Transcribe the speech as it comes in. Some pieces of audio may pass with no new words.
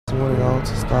all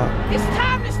to stop. It's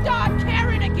time to start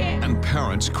caring again. And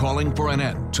parents calling for an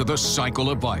end to the cycle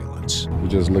of violence. We're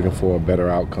just looking for a better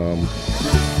outcome.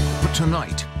 But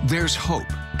tonight, there's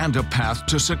hope and a path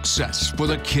to success for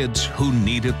the kids who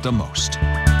need it the most.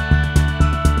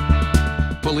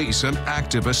 Police and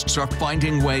activists are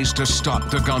finding ways to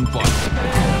stop the gunfire.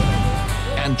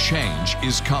 And change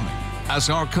is coming as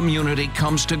our community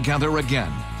comes together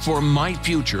again for My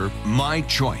Future, My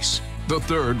Choice, the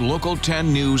third Local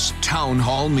 10 News Town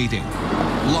Hall meeting.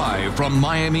 Live from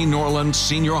Miami Norland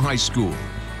Senior High School.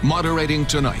 Moderating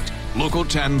tonight, Local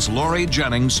 10's Lori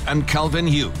Jennings and Calvin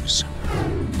Hughes.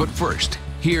 But first,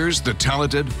 here's the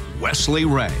talented Wesley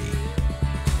Ray.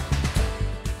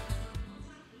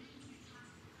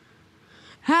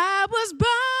 I was born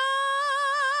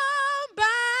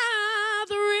by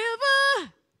the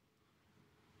river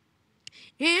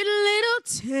in a little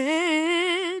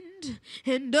tent,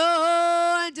 and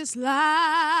oh, just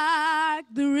like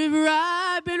the river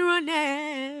I've been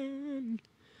running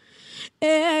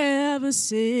ever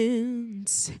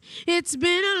since. It's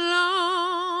been a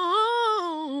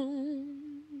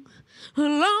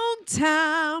long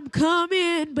time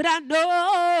coming, but I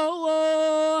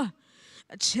know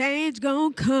a change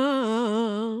gonna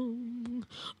come.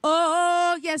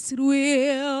 Oh, yes, it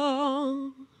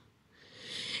will.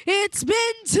 It's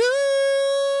been too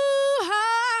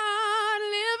hard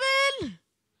living,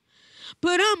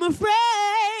 but I'm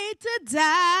afraid to die,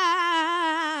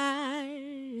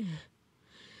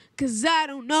 'cause I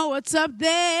don't know what's up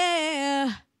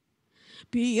there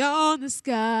beyond the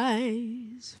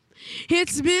skies.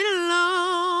 It's been a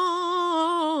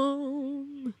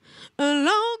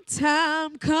long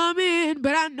time coming,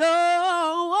 but I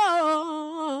know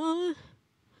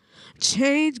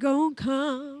change gonna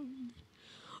come.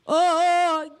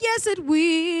 Oh, yes, it will.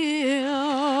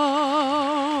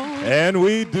 And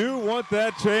we do want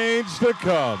that change to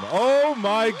come. Oh,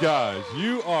 my gosh.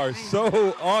 You are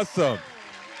so awesome.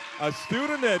 A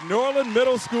student at Norland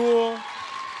Middle School,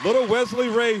 little Wesley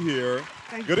Ray here.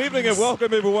 Good evening and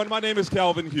welcome, everyone. My name is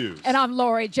Calvin Hughes. And I'm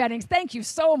Lori Jennings. Thank you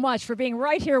so much for being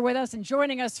right here with us and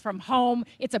joining us from home.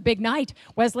 It's a big night.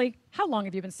 Wesley, how long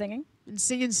have you been singing? Been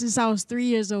singing since I was 3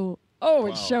 years old. Oh,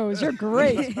 it shows. You're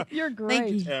great. You're great.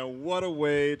 Thank you. And what a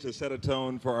way to set a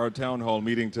tone for our town hall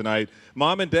meeting tonight.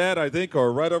 Mom and Dad, I think,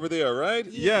 are right over there, right?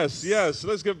 Yes, yes.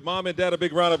 Let's give Mom and Dad a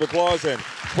big round of applause. And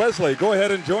Wesley, go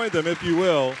ahead and join them if you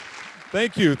will.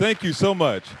 Thank you. Thank you so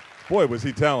much. Boy, was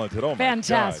he talented. Oh, my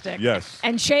Fantastic. gosh. Yes.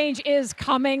 And change is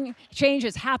coming. Change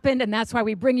has happened, and that's why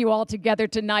we bring you all together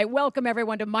tonight. Welcome,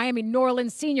 everyone, to Miami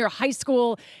Norland Senior High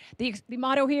School. The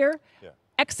motto here? Yeah.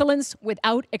 Excellence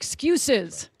without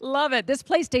excuses. Right. Love it. This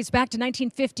place dates back to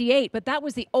 1958, but that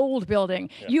was the old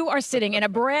building. Yeah. You are sitting in a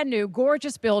brand new,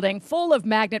 gorgeous building full of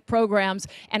magnet programs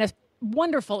and a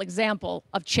wonderful example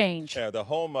of change. Yeah, the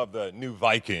home of the new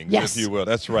Vikings, yes, if you will.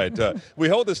 That's right. We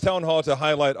hold this town hall to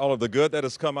highlight all of the good that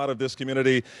has come out of this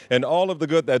community and all of the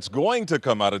good that's going to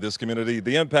come out of this community.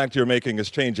 The impact you're making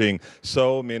is changing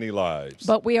so many lives.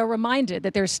 But we are reminded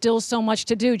that there's still so much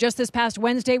to do. Just this past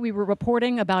Wednesday, we were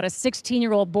reporting about a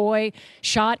 16-year-old boy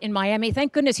shot in Miami.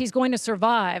 Thank goodness he's going to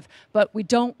survive, but we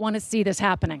don't want to see this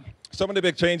happening. So many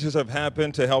big changes have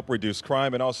happened to help reduce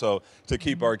crime and also to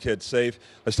keep our kids safe.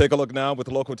 Let's take a look now with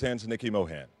Local 10's Nikki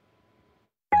Mohan.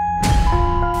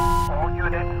 All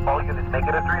units, make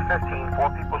it a 315, 4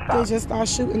 people shot. They just start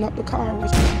shooting up the car.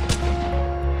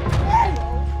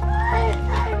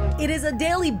 It is a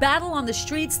daily battle on the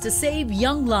streets to save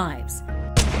young lives.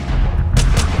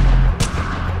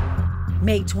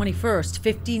 May 21st,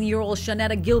 15-year-old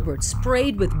Shanetta Gilbert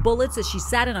sprayed with bullets as she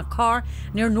sat in a car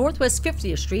near Northwest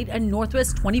 50th Street and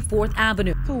Northwest 24th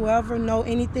Avenue. Whoever know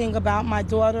anything about my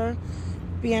daughter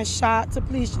being shot, to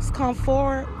please just come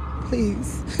forward,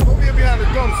 please. We'll be behind the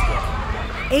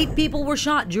dumpster. 8 people were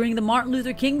shot during the Martin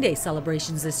Luther King Day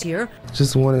celebrations this year.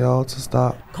 Just want it all to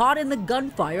stop. Caught in the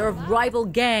gunfire of rival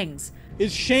gangs.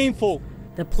 It's shameful.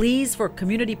 The pleas for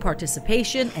community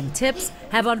participation and tips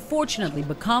have unfortunately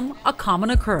become a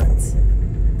common occurrence.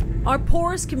 Our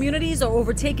poorest communities are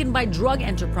overtaken by drug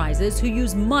enterprises who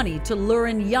use money to lure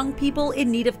in young people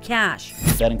in need of cash.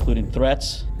 That including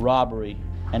threats, robbery,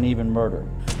 and even murder.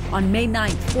 On May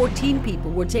 9th, 14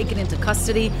 people were taken into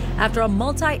custody after a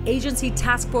multi-agency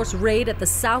task force raid at the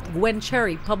South Gwen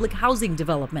Cherry public housing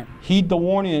development. Heed the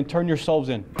warning and turn yourselves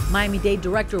in. Miami-Dade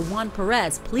Director Juan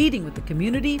Perez pleading with the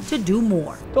community to do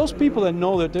more. Those people that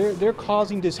know that they're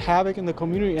causing this havoc in the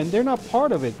community and they're not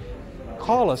part of it,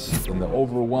 call us. And the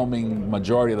overwhelming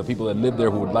majority of the people that live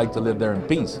there who would like to live there in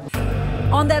peace.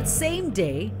 On that same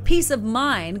day, peace of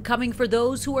mind coming for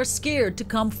those who are scared to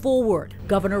come forward.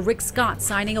 Governor Rick Scott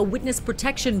signing a witness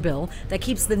protection bill that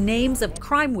keeps the names of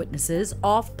crime witnesses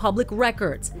off public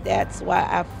records. That's why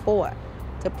I fought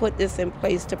to put this in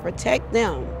place to protect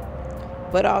them,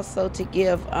 but also to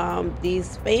give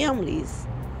these families,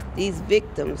 these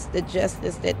victims, the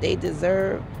justice that they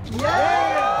deserve.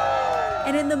 Yeah!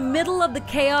 And in the middle of the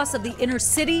chaos of the inner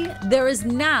city, there is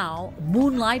now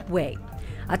Moonlight Way,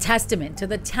 a testament to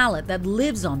the talent that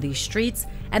lives on these streets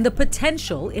and the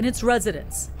potential in its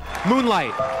residents.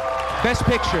 Moonlight, Best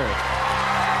Picture.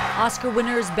 Oscar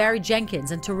winners Barry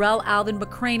Jenkins and Terrell Alvin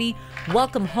McCraney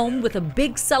welcome home with a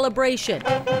big celebration,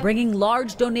 bringing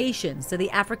large donations to the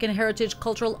African Heritage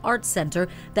Cultural Arts Center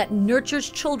that nurtures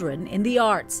children in the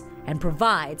arts and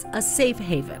provides a safe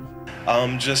haven.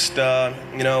 I'm just,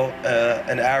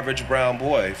 an average brown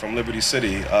boy from Liberty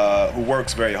City who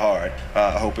works very hard.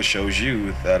 I hope it shows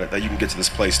you that you can get to this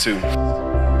place too.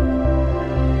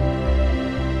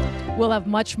 We'll have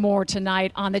much more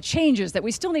tonight on the changes that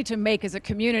we still need to make as a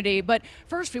community. But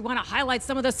first, we want to highlight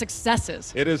some of the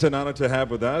successes. It is an honor to have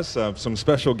with us some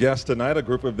special guests tonight, a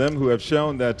group of them who have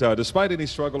shown that despite any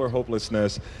struggle or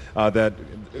hopelessness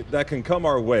that can come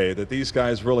our way, that these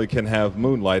guys really can have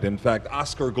moonlight. In fact,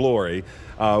 Oscar glory.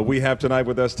 We have tonight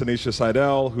with us Tanisha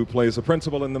Seidel, who plays a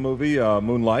principal in the movie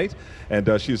Moonlight,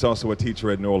 and she's also a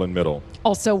teacher at Norland Middle.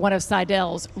 Also one of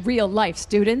Seidel's real-life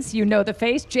students. You know the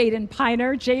face, Jaden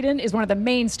Piner. Jaden is one of the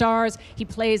main stars. He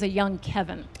plays a young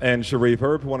Kevin. And Sharif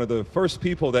Herb, one of the first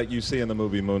people that you see in the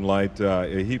movie Moonlight.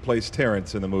 He plays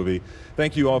Terrence in the movie.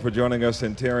 Thank you all for joining us.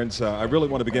 And Terrence, I really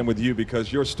want to begin with you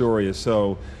because your story is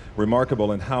so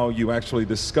remarkable in how you actually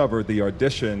discovered the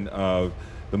audition of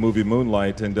the movie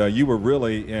Moonlight, and you were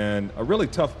really in a really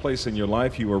tough place in your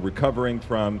life. You were recovering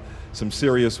from some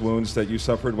serious wounds that you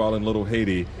suffered while in Little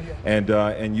Haiti,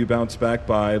 and you bounced back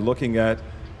by looking at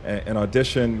an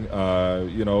audition,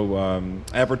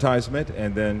 advertisement,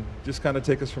 and then just kind of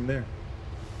take us from there.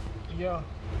 Yeah.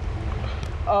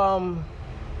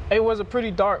 It was a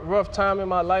pretty dark, rough time in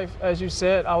my life. As you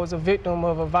said, I was a victim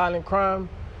of a violent crime,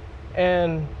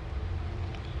 and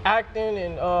acting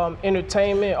and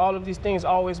entertainment, all of these things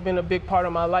always been a big part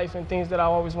of my life and things that I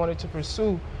always wanted to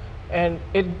pursue. And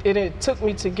it took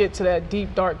me to get to that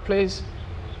deep, dark place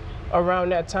around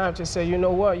that time to say, you know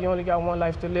what, you only got one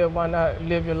life to live, why not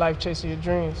live your life chasing your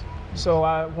dreams? So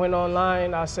I went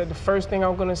online, I said the first thing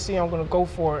I'm gonna see, I'm gonna go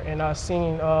for it. And I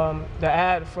seen the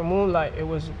ad for Moonlight. It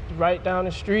was right down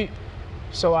the street.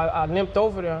 So I limped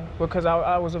over there because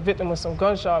I was a victim of some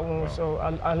gunshot wounds. So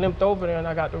I limped over there and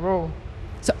I got the role.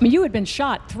 So you had been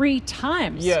shot 3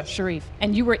 times, yes, Sharif,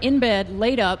 and you were in bed,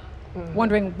 laid up,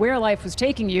 wondering where life was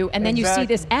taking you, and then you see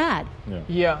this ad.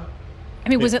 Yeah. I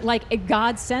mean, was it like a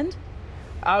godsend?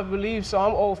 I believe so.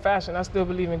 I'm old-fashioned. I still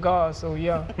believe in God, so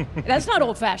yeah. That's not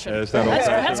old-fashioned. It's not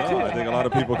old-fashioned. That's cool. I think a lot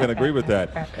of people can agree with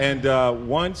that. And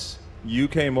once you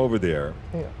came over there,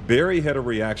 Barry had a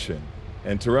reaction,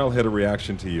 and Terrell had a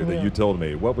reaction to you that you told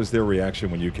me. What was their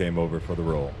reaction when you came over for the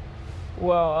role?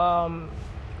 Well,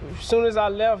 as soon as I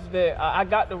left, I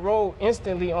got the role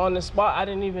instantly on the spot. I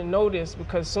didn't even notice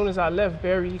because as soon as I left,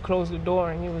 Barry, he closed the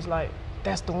door and he was like,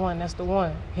 that's the one,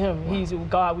 him. Wow. He's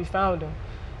God, we found him.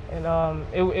 And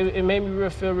it made me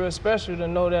feel real special to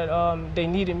know that they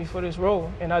needed me for this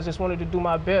role, and I just wanted to do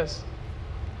my best.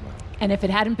 And if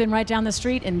it hadn't been right down the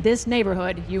street in this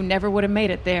neighborhood, you never would have made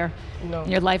it there. No.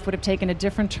 Your life would have taken a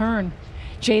different turn.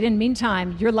 Jaden,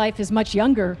 meantime, your life is much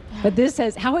younger, but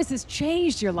how has this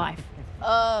changed your life?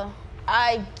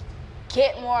 I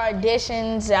get more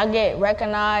auditions, I get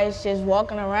recognized just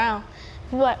walking around.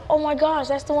 People are like, oh my gosh,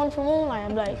 that's the one from Moonlight.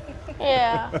 I'm like,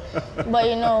 yeah.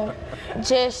 But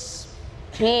just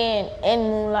being in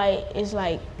Moonlight is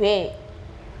like big.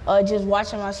 Just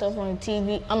watching myself on the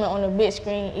TV, on the big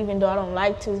screen, even though I don't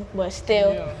like to, but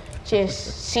still,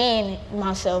 just seeing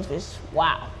myself is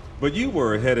wow. But you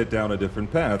were headed down a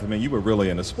different path. I mean, you were really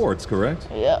into sports, correct?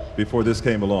 Yep. Before this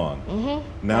came along.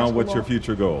 Mm-hmm. Now, what's your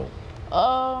future goal?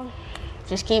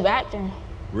 Just keep acting.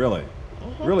 Really?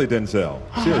 Mm-hmm. Really, Denzel?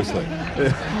 Seriously?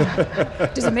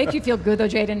 Does it make you feel good, though,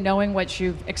 Jaden, knowing what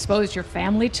you've exposed your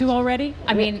family to already?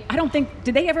 I mean, I don't think,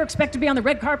 did they ever expect to be on the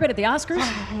red carpet at the Oscars?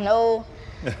 No.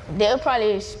 They'll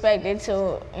probably expect it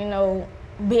to,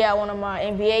 be at one of my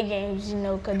NBA games,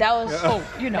 because that was,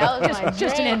 that was my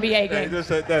just an NBA game.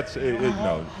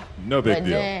 No big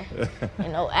deal.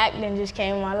 Then, acting just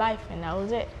came in my life, and that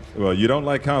was it. Well, you don't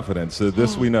like confidence.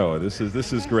 This we know. This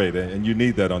is great, and you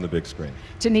need that on the big screen.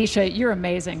 Tanisha, you're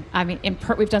amazing. I mean,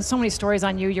 we've done so many stories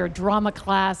on you. Your drama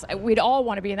class. We'd all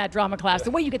want to be in that drama class. The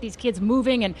way you get these kids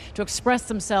moving and to express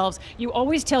themselves. You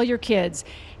always tell your kids,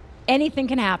 anything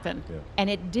can happen. Yeah. And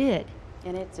it did.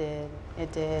 And it did.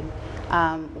 It did.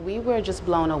 We were just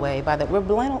blown away by we're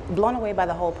blown away by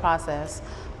the whole process.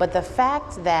 But the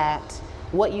fact that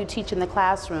what you teach in the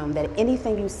classroom, that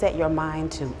anything you set your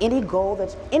mind to, any goal,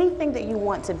 anything that you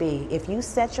want to be, if you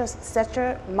set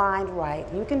your mind right,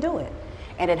 you can do it.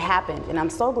 And it happened. And I'm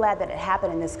so glad that it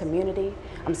happened in this community.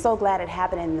 I'm so glad it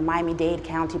happened in the Miami-Dade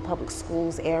County Public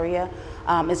Schools area.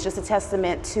 It's just a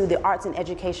testament to the arts and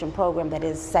education program that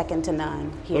is second to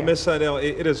none here. Well, Ms. Seidel,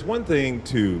 it is one thing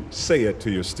to say it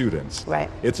to your students. Right.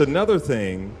 It's another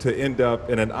thing to end up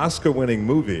in an Oscar-winning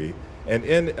movie and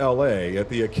in LA at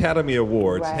the Academy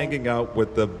Awards, right, hanging out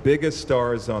with the biggest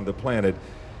stars on the planet.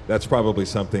 That's probably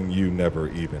something you never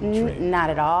even dreamed.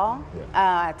 Not at all. Yeah.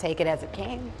 I take it as it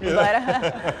came.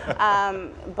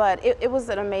 Yeah. But it was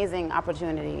an amazing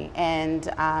opportunity, and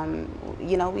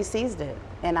you know, we seized it.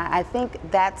 And I think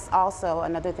that's also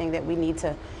another thing that we need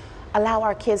to allow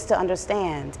our kids to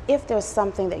understand. If there's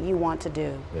something that you want to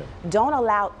do, yeah, don't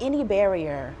allow any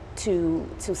barrier to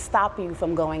stop you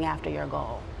from going after your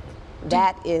goal.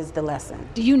 That is the lesson.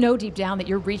 Do you know deep down that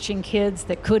you're reaching kids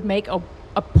that could make a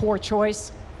poor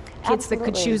choice? Kids Absolutely.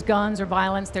 That could choose guns or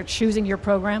violence, they're choosing your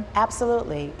program?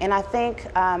 Absolutely. And I think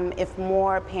if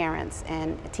more parents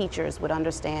and teachers would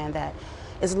understand that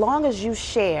as long as you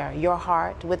share your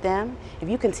heart with them, if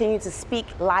you continue to speak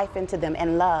life into them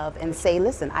and love and say,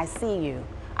 listen, I see you,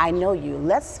 I know you,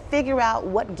 let's figure out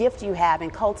what gift you have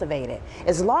and cultivate it.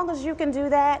 As long as you can do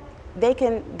that,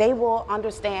 they will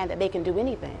understand that they can do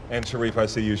anything. And Sharif, I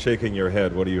see you shaking your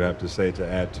head. What do you have to say to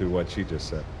add to what she just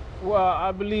said? Well,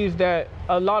 I believe that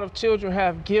a lot of children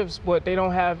have gifts, but they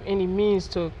don't have any means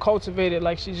to cultivate it.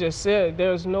 Like she just said,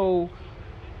 there's no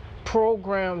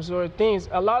programs or things.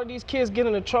 A lot of these kids get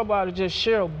into trouble out of just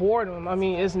sheer boredom. I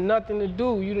mean, it's nothing to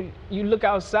do. You look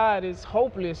outside, it's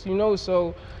hopeless, you know?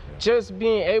 So just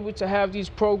being able to have these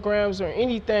programs or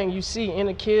anything you see in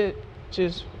a kid,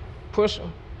 just push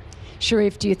them.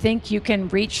 Sharif, do you think you can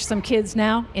reach some kids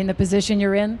now in the position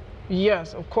you're in?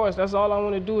 Yes, of course. That's all I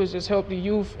want to do is just help the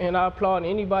youth, and I applaud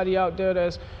anybody out there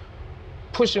that's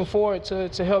pushing forward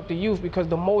to help the youth, because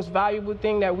the most valuable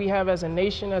thing that we have as a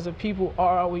nation, as a people,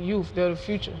 are our youth. They're the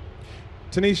future.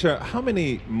 Tanisha, how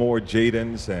many more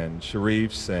Jadens and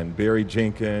Sharifs and Barry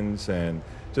Jenkins and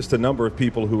just a number of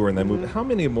people who are in that movie, how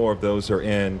many more of those are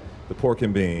in the Pork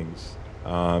and Beans,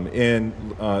 in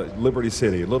Liberty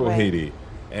City, Little Right. Haiti,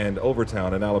 and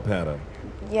Overtown and Alapata?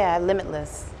 Yeah,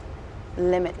 limitless.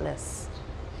 Limitless.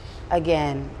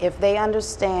 Again, if they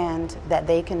understand that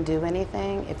they can do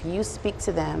anything, if you speak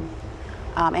to them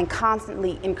and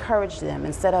constantly encourage them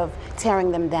instead of tearing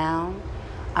them down,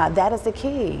 that is the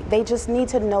key. They just need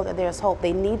to know that there's hope.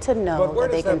 They need to know But where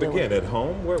that they does can that do begin? it. At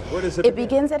home? Where does it It begin?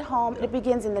 begins at home. It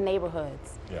begins in the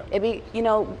neighborhoods. Yeah. You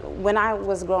know, when I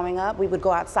was growing up, we would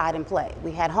go outside and play.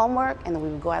 We had homework, and then we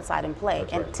would go outside and play.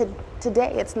 That's And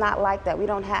today, it's not like that. We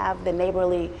don't have the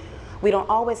neighborly. We don't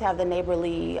always have the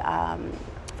neighborly,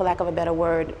 for lack of a better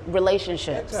word,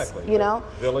 relationships. Exactly. You know?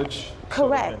 Village.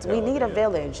 Correct. We need a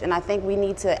village, and I think we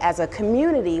need to, as a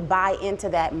community, buy into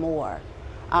that more.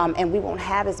 And we won't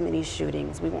have as many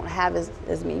shootings. We won't have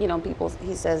as many, you know, people,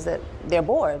 he says that they're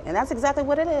bored, and that's exactly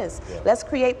what it is. Yeah. Let's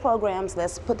create programs,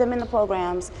 let's put them in the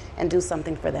programs and do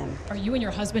something for them. Are you and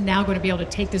your husband now going to be able to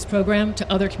take this program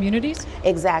to other communities?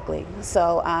 Exactly.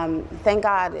 So thank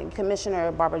God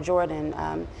Commissioner Barbara Jordan,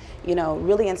 you know,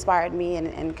 really inspired me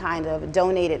and kind of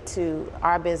donated to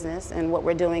our business. And what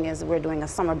we're doing is we're doing a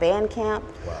summer band camp.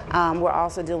 Wow. We're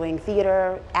also doing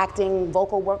theater, acting,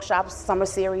 vocal workshops, summer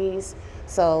series.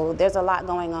 So there's a lot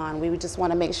going on. We just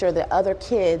want to make sure that other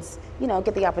kids, you know,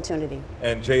 get the opportunity.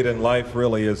 And Jaden, life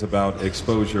really is about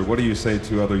exposure. What do you say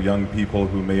to other young people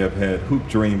who may have had hoop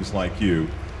dreams like you,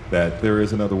 that there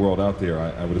is another world out there?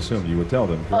 I would assume you would tell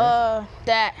them, correct?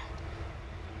 That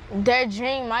their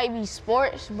dream might be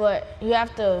sports, but you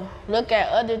have to look at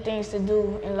other things to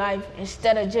do in life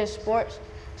instead of just sports,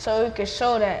 so we can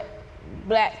show that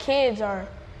black kids are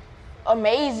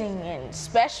amazing and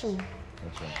special.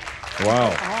 That's right. Wow.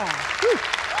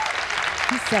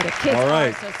 He said it. Kids All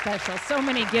right. are so special. So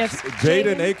many gifts.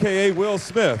 Jaden, a.k.a. Will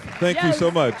Smith, thank you so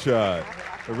much. I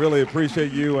really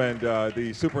appreciate you, and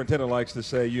the superintendent likes to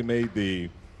say you made the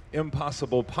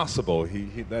impossible possible.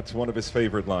 That's one of his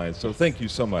favorite lines. So thank you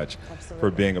so much for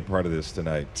being a part of this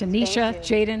tonight. Tanisha,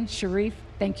 Jaden, Sharif,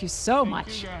 thank you so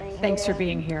much. Thanks for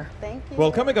being here. Thank you. Well,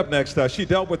 coming up next, she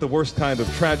dealt with the worst kind of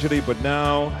tragedy, but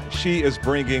now she is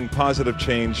bringing positive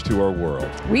change to our world.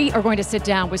 We are going to sit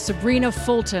down with Sabrina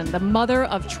Fulton, the mother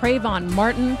of Trayvon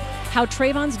Martin, how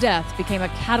Trayvon's death became a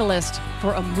catalyst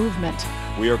for a movement.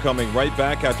 We are coming right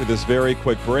back after this very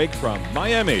quick break from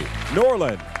Miami,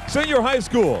 Norland, Senior High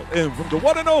School in from the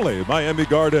one and only Miami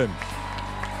Gardens.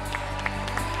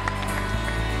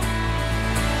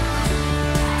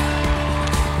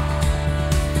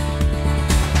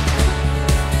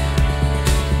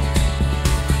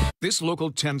 This Local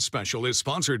 10 special is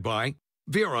sponsored by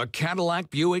Vera Cadillac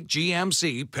Buick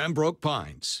GMC Pembroke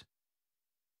Pines.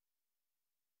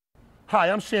 Hi,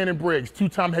 I'm Shannon Briggs,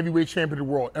 two-time heavyweight champion of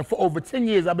the world. And for over 10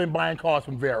 years, I've been buying cars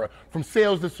from Vera. From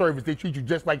sales to service, they treat you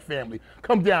just like family.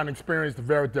 Come down and experience the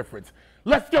Vera difference.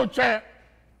 Let's go, champ!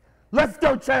 Let's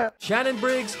go, champ! Shannon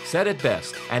Briggs said it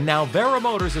best. And now Vera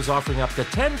Motors is offering up to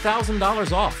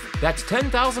 $10,000 off. That's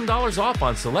 $10,000 off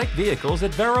on select vehicles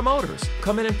at Vera Motors.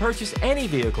 Come in and purchase any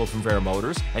vehicle from Vera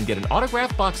Motors and get an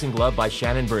autographed boxing glove by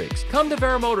Shannon Briggs. Come to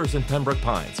Vera Motors in Pembroke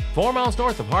Pines, 4 miles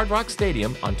north of Hard Rock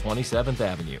Stadium on 27th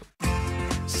Avenue.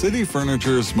 City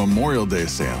Furniture's Memorial Day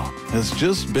sale has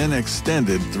just been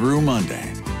extended through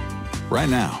Monday. Right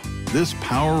now, this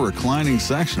power reclining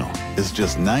sectional is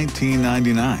just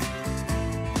 $19.99.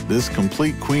 This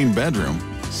complete queen bedroom,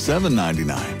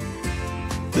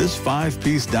 $7.99. This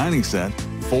 5-piece dining set,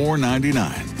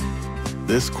 $4.99.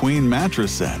 This queen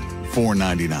mattress set,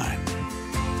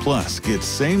 $4.99. Plus, get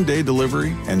same-day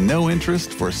delivery and no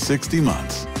interest for 60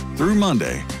 months through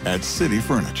Monday at City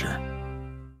Furniture.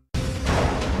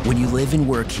 When you live and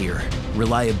work here,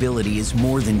 reliability is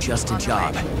more than just a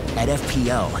job. At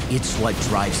FPL, it's what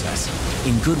drives us.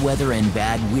 In good weather and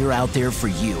bad, we're out there for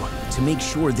you to make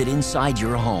sure that inside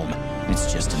your home,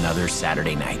 it's just another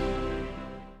Saturday night.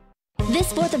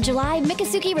 This 4th of July,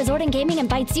 Miccosukee Resort and Gaming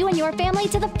invites you and your family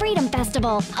to the Freedom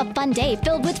Festival, a fun day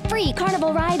filled with free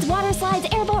carnival rides, water slides,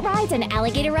 airboat rides, and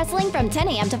alligator wrestling from 10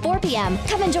 a.m. to 4 p.m.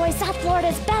 Come enjoy South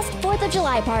Florida's best 4th of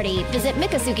July party. Visit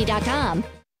Miccosukee.com.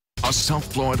 A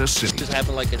South Florida city. Just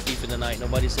happened like a thief in the night.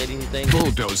 Nobody said anything.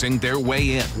 Bulldozing their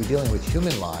way in. We're dealing with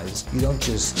human lives. You don't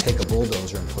just take a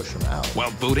bulldozer and push them out.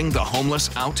 While booting the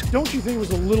homeless out? Don't you think it was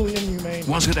a little inhumane?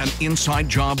 Was it an inside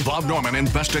job? Bob Norman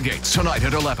investigates tonight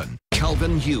at 11.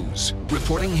 Kelvin Hughes,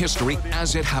 reporting history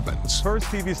as it happens. First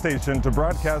TV station to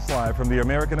broadcast live from the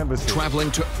American Embassy.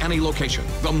 Traveling to any location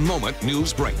the moment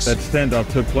news breaks. That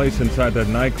standoff took place inside that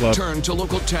nightclub. Turn to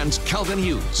Local 10's Kelvin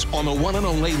Hughes on the one and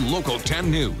only Local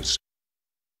 10 News.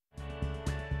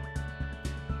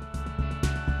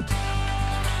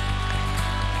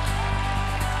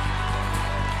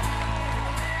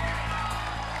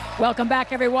 Welcome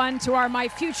back, everyone, to our My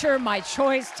Future, My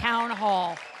Choice Town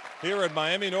Hall. Here at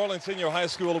Miami Norland Senior High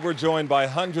School, we're joined by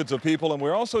hundreds of people, and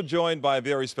we're also joined by a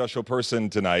very special person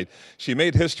tonight. She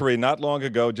made history not long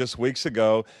ago, just weeks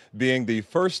ago, being the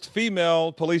first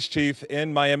female police chief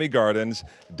in Miami Gardens,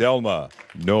 Delma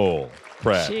Noel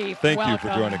Pratt. Chief, Thank welcome.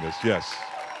 you for joining us. Yes.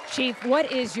 Chief,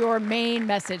 what is your main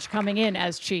message coming in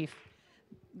as chief?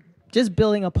 Just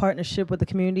building a partnership with the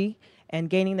community and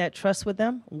gaining that trust with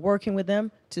them, working with them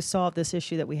to solve this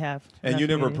issue that we have. And you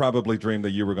never probably dreamed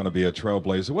that you were going to be a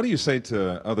trailblazer. What do you say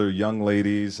to other young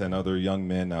ladies and other young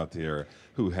men out there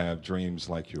who have dreams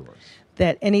like yours?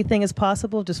 That anything is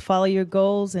possible. Just follow your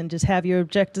goals and just have your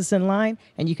objectives in line,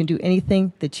 and you can do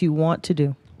anything that you want to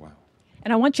do.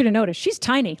 And I want you to notice, she's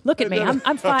tiny. Look at me. I'm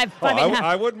 5'8".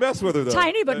 I wouldn't mess with her, though.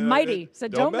 Tiny but mighty, so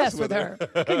don't mess with her.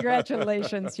 her.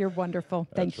 Congratulations. You're wonderful.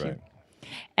 Thank you. Right.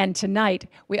 And tonight,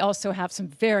 we also have some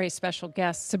very special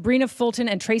guests, Sabrina Fulton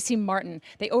and Tracy Martin.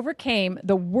 They overcame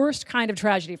the worst kind of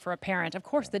tragedy for a parent. Of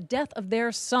course, the death of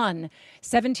their son,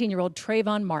 17-year-old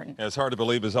Trayvon Martin. It's hard to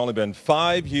believe it's only been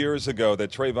 5 years ago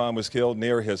that Trayvon was killed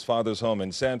near his father's home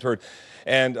in Sanford.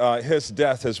 And his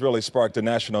death has really sparked a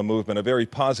national movement, a very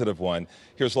positive one.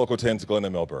 Here's Local 10's Glenna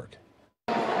Milberg.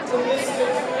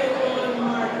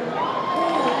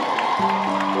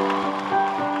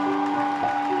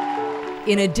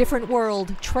 In a different world,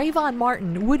 Trayvon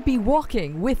Martin would be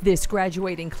walking with this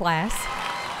graduating class.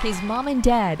 His mom and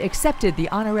dad accepted the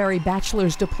honorary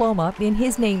bachelor's diploma in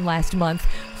his name last month,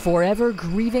 forever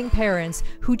grieving parents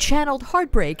who channeled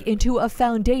heartbreak into a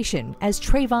foundation as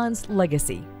Trayvon's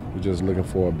legacy. We're just looking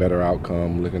for a better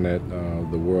outcome, looking at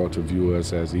the world to view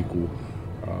us as equal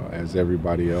as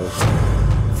everybody else.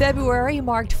 February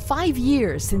marked 5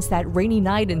 years since that rainy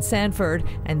night in Sanford,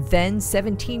 and then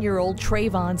 17-year-old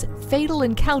Trayvon's fatal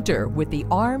encounter with the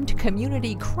armed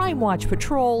Community Crime Watch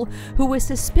patrol who was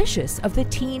suspicious of the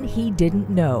teen he didn't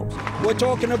know. We're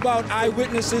talking about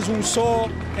eyewitnesses who saw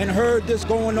and heard this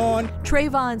going on.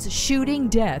 Trayvon's shooting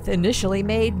death initially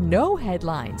made no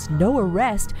headlines, no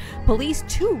arrest, police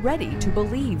too ready to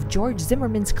believe George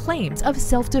Zimmerman's claims of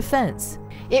self-defense.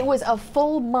 It was a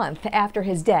full month after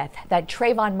his death that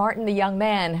Trayvon Martin, the young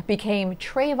man, became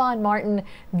Trayvon Martin,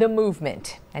 the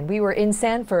movement. And we were in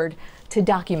Sanford to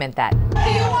document that.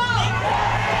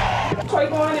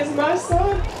 Trayvon is my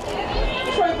son.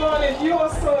 Trayvon is your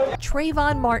son.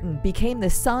 Trayvon Martin became the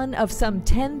son of some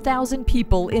 10,000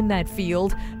 people in that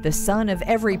field, the son of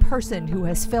every person who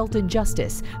has felt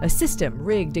injustice, a system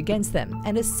rigged against them,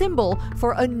 and a symbol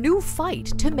for a new fight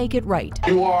to make it right.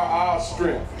 You are our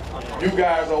strength. You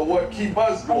guys are what keep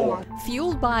us going.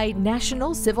 Fueled by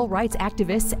national civil rights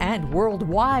activists and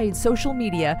worldwide social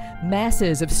media,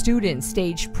 masses of students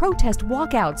staged protest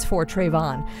walkouts for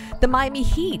Trayvon. The Miami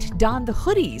Heat donned the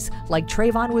hoodies like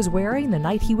Trayvon was wearing the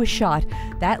night he was shot.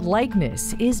 That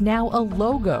likeness is now a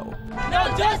logo.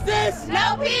 No justice,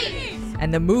 no peace.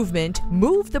 And the movement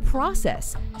moved the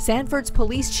process. Sanford's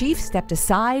police chief stepped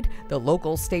aside. The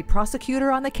local state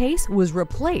prosecutor on the case was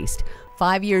replaced.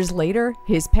 5 years later,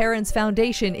 his parents'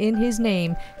 foundation in his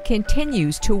name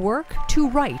continues to work to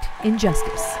right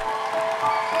injustice.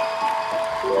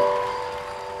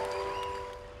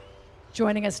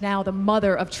 Joining us now, the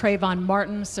mother of Trayvon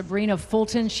Martin, Sabrina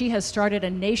Fulton. She has started a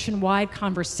nationwide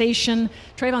conversation.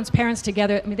 Trayvon's parents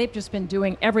together, I mean, they've just been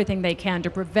doing everything they can to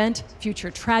prevent future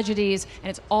tragedies, and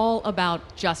it's all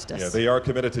about justice. Yeah, they are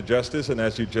committed to justice, and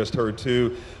as you just heard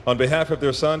too, on behalf of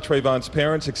their son, Trayvon's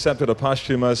parents accepted a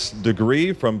posthumous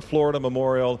degree from Florida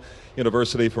Memorial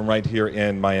University from right here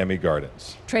in Miami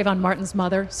Gardens. Trayvon Martin's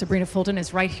mother, Sabrina Fulton,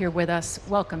 is right here with us.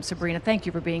 Welcome, Sabrina. Thank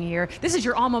you for being here. This is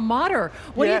your alma mater.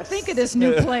 What do you think of this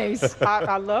new place?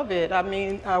 I love it. I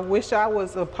mean, I wish I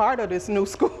was a part of this new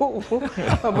school,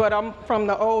 but I'm from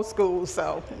the old school,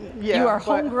 so yeah. You are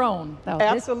homegrown, though.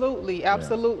 Absolutely,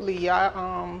 absolutely. Yeah.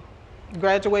 I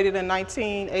graduated in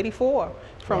 1984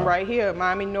 from right here,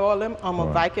 Miami, New Orleans. I'm a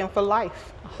Viking for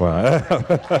life. Wow.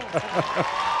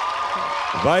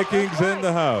 Vikings in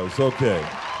the house, okay.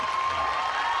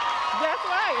 That's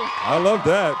right. I love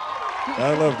that.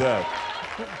 I love that.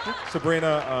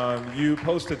 Sabrina, you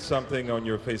posted something on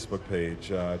your Facebook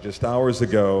page just hours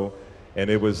ago, and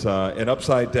it was an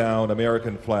upside-down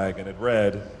American flag, and it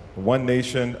read, "One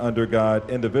nation under God,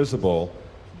 indivisible,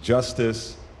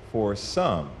 justice for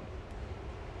some."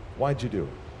 Why'd you do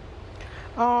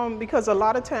it? Because a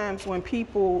lot of times when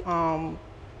people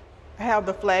have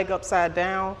the flag upside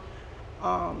down,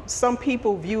 some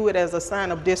people view it as a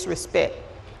sign of disrespect.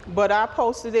 But I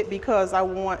posted it because I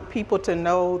want people to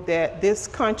know that this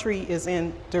country is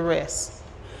in duress.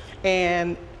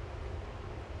 And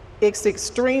it's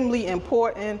extremely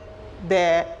important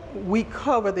that we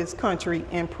cover this country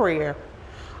in prayer.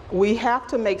 We have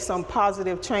to make some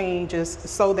positive changes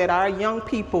so that our young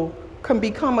people can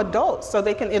become adults, so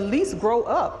they can at least grow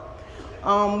up.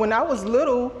 When I was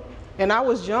little and I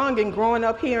was young and growing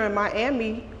up here in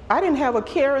Miami, I didn't have a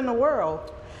care in the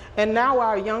world. And now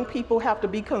our young people have to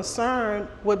be concerned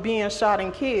with being shot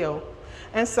and killed.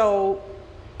 And so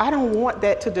I don't want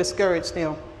that to discourage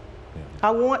them.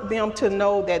 I want them to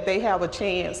know that they have a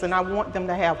chance, and I want them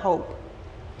to have hope.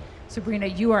 Sabrina,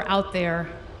 you are out there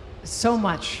so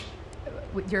much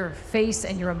with your face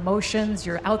and your emotions.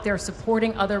 You're out there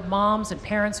supporting other moms and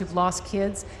parents who've lost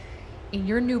kids. In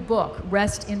your new book,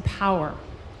 Rest in Power,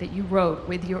 that you wrote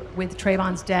with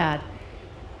Trayvon's dad,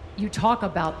 you talk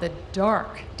about the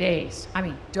dark days,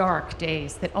 dark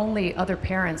days that only other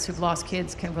parents who've lost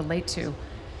kids can relate to.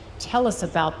 Tell us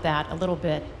about that a little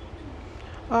bit.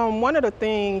 One of the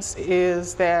things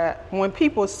is that when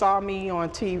people saw me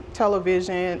on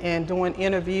television and doing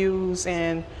interviews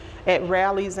and at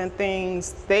rallies and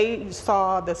things, they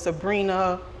saw the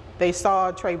Sabrina, they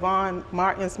saw Trayvon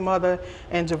Martin's mother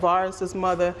and Javaris's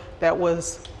mother that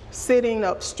was sitting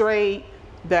up straight,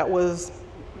 that was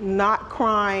not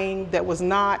crying, that was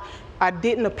not, I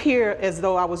didn't appear as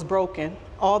though I was broken,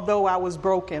 although I was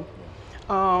broken.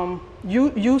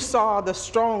 You saw the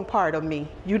strong part of me.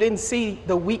 You didn't see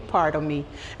the weak part of me.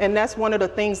 And that's one of the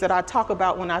things that I talk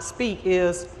about when I speak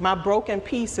is my broken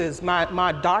pieces,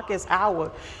 my darkest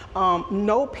hour.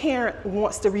 No parent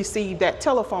wants to receive that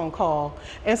telephone call.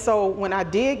 And so when I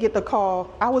did get the call,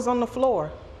 I was on the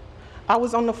floor. I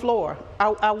was on the floor.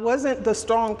 I wasn't the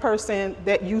strong person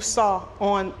that you saw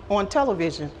on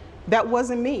television. That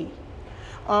wasn't me.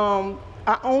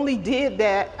 I only did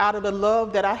that out of the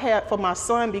love that I had for my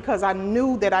son, because I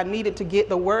knew that I needed to get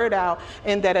the word out,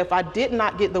 and that if I did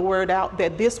not get the word out,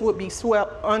 that this would be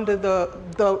swept under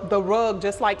the rug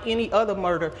just like any other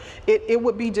murder. It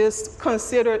would be just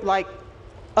considered like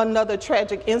another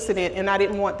tragic incident, and I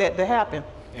didn't want that to happen.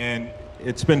 And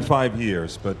it's been 5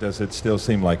 years, but does it still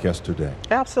seem like yesterday?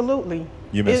 Absolutely.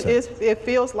 You miss it? It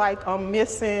feels like I'm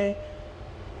missing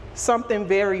something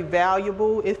very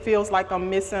valuable. It feels like I'm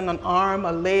missing an arm,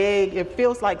 a leg. It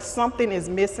feels like something is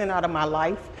missing out of my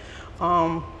life.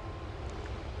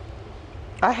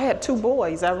 I had 2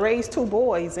 boys. I raised 2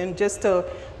 boys, and just to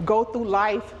go through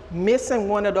life missing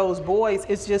one of those boys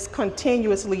is just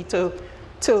continuously to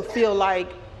feel like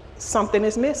something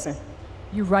is missing.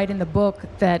 You write in the book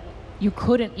that you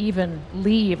couldn't even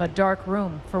leave a dark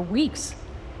room for weeks.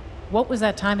 What was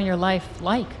that time in your life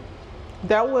like?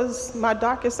 That was my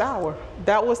darkest hour.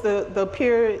 That was the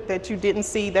period that you didn't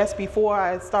see. That's before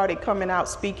I started coming out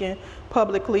speaking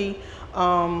publicly.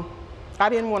 I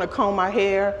didn't want to comb my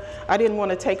hair. I didn't want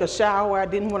to take a shower. I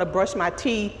didn't want to brush my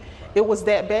teeth. It was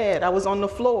that bad. I was on the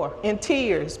floor in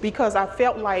tears because I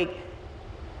felt like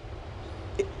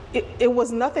it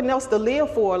was nothing else to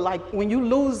live for. Like when you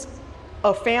lose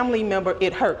a family member,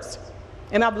 it hurts.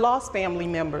 And I've lost family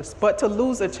members, but to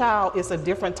lose a child is a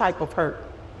different type of hurt.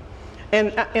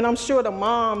 And I'm sure the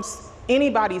moms,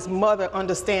 anybody's mother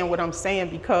understand what I'm saying,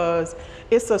 because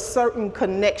it's a certain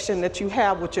connection that you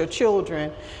have with your children,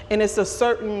 and it's a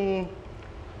certain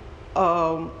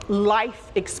life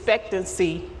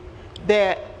expectancy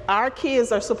that our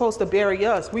kids are supposed to bury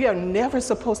us. We are never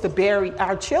supposed to bury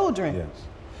our children. Yes.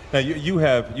 Now you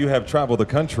have traveled the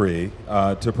country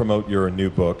to promote your new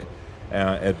book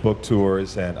at book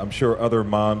tours, and I'm sure other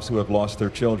moms who have lost their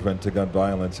children to gun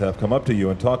violence have come up to you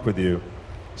and talked with you.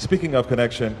 Speaking of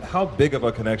connection, how big of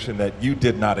a connection that you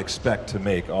did not expect to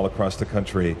make all across the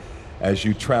country as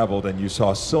you traveled and you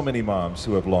saw so many moms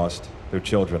who have lost their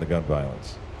children to gun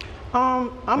violence?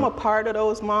 I'm a part of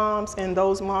those moms, and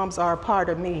those moms are a part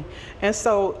of me. And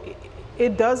so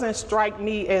it doesn't strike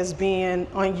me as being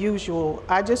unusual.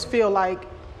 I just feel like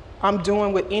I'm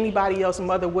doing what anybody else's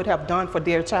mother would have done for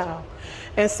their child.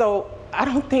 And so I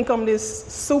don't think I'm this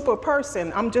super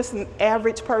person. I'm just an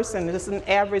average person, just an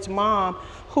average mom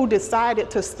who decided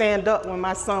to stand up when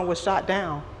my son was shot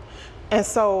down. And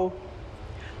so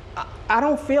I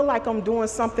don't feel like I'm doing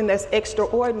something that's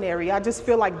extraordinary. I just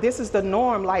feel like this is the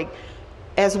norm. Like,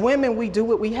 as women, we do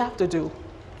what we have to do.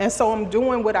 And so I'm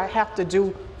doing what I have to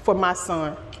do for my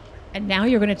son. And now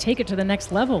you're going to take it to the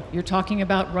next level. You're talking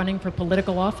about running for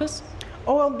political office?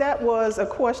 Oh, well, that was a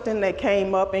question that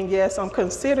came up, and yes, I'm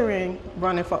considering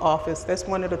running for office. That's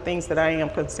one of the things that I am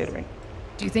considering.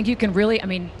 Do you think you can really, I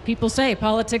mean, people say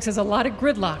politics has a lot of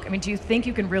gridlock. I mean, do you think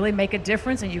you can really make a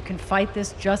difference and you can fight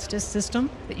this justice system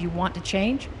that you want to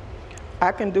change?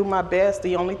 I can do my best.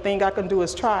 The only thing I can do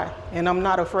is try, and I'm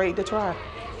not afraid to try.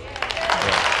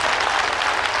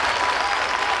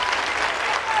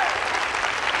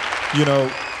 You know,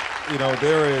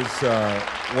 there is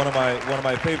one of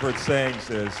my favorite sayings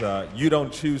is, "You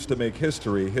don't choose to make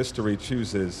history; history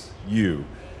chooses you."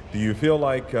 Do you feel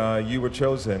like you were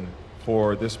chosen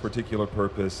for this particular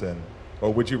purpose,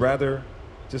 or would you rather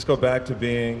just go back to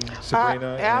being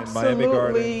Sabrina in Miami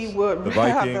Gardens, would the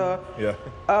Viking? Yeah.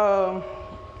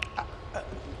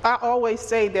 I always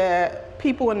say that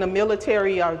people in the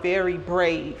military are very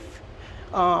brave,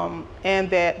 and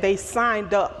that they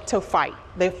signed up to fight.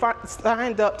 They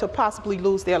signed up to possibly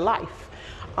lose their life.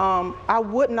 I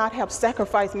would not have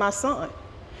sacrificed my son.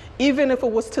 Even if it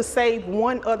was to save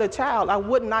one other child, I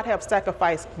would not have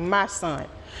sacrificed my son.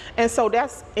 And so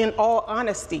that's in all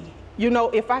honesty. You know,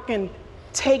 if I can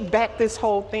take back this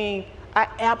whole thing, I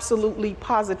absolutely,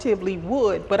 positively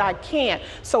would, but I can't.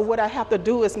 So what I have to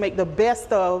do is make the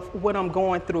best of what I'm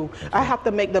going through. I have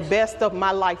to make the best of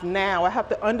my life now. I have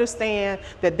to understand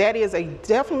that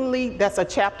that's a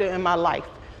chapter in my life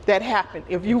that happened.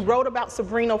 If you wrote about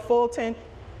Sabrina Fulton,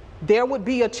 there would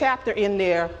be a chapter in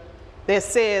there that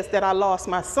says that I lost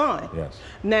my son. Yes.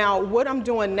 Now, what I'm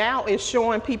doing now is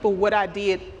showing people what I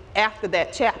did after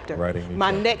that chapter.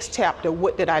 My next chapter,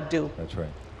 what did I do? That's right.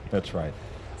 That's right.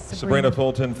 Sabrina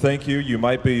Fulton, thank you. You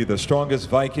might be the strongest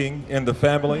Viking in the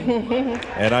family,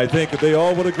 and I think they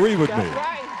all would agree with me.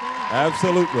 Right.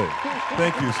 Absolutely.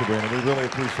 Thank you, Sabrina. We really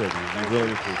appreciate you. We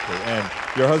really appreciate it. And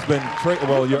your husband,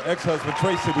 your ex-husband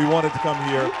Tracy, we wanted to come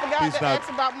here. You forgot to ask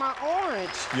about my orange.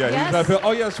 Yeah, yes.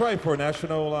 Oh, yeah, that's right, for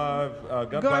National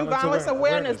Gun Violence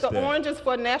Awareness. The Day. orange is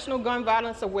for National Gun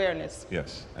Violence Awareness.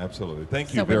 Yes, absolutely.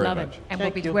 Thank you so very we love much. It. And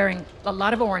we'll be wearing a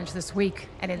lot of orange this week,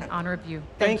 and in honor of you.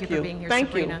 Thank you for being here,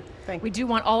 Sabrina. Thank you. We do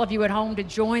want all of you at home to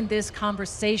join this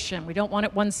conversation. We don't want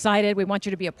it one-sided. We want you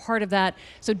to be a part of that.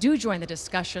 So do join the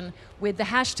discussion with the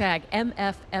hashtag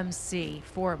MFMC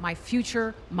for My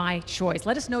Future, My Choice.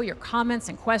 Let us know your comments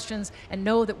and questions, and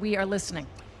know that we are listening.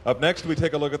 Up next, we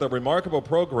take a look at the remarkable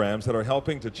programs that are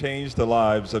helping to change the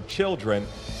lives of children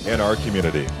in our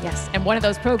community. Yes, and one of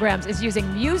those programs is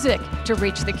using music to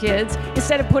reach the kids.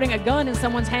 Instead of putting a gun in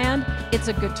someone's hand, it's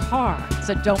a guitar.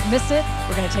 So don't miss it.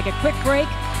 We're going to take a quick break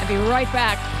and be right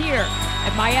back here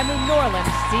at Miami Norland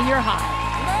Senior High.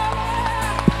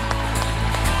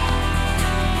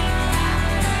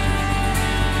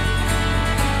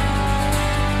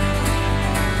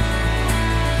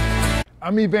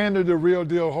 I'm Evander the Real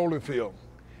Deal Holyfield,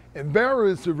 and Vera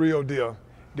is the real deal.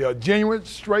 They're genuine,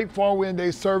 straightforward in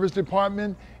their service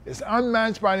department. It's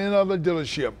unmatched by any other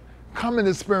dealership. Come and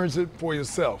experience it for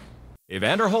yourself.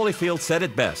 Evander Holyfield said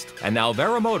it best, and now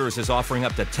Vera Motors is offering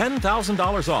up to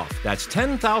 $10,000 off. That's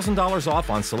 $10,000 off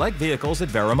on select vehicles at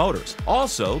Vera Motors.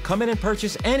 Also, come in and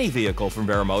purchase any vehicle from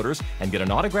Vera Motors and get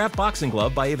an autographed boxing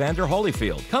glove by Evander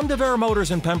Holyfield. Come to Vera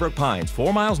Motors in Pembroke Pines,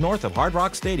 4 miles north of Hard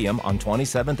Rock Stadium on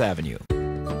 27th Avenue.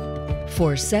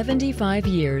 For 75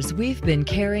 years, we've been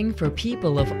caring for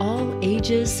people of all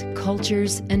ages,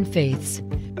 cultures, and faiths,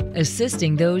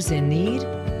 assisting those in need,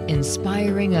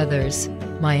 inspiring others.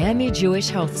 Miami Jewish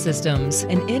Health Systems,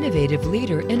 an innovative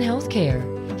leader in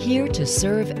healthcare, here to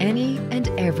serve any and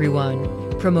everyone,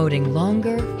 promoting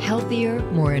longer, healthier,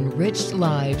 more enriched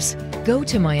lives. Go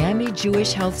to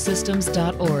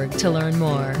MiamiJewishHealthSystems.org to learn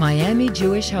more. Miami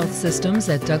Jewish Health Systems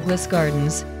at Douglas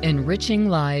Gardens, enriching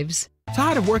lives.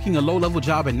 Tired of working a low-level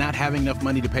job and not having enough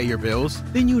money to pay your bills?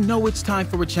 Then you know it's time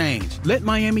for a change. Let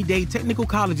Miami-Dade Technical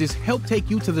Colleges help take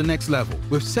you to the next level.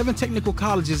 With 7 technical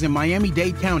colleges in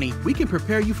Miami-Dade County, we can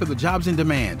prepare you for the jobs in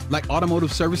demand, like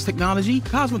automotive service technology,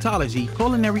 cosmetology,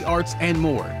 culinary arts, and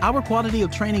more. Our quality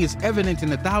of training is evident in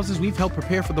the thousands we've helped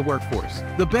prepare for the workforce.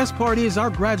 The best part is our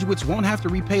graduates won't have to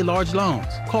repay large loans.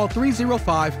 Call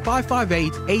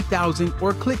 305-558-8000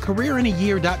 or click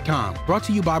careerinayear.com. Brought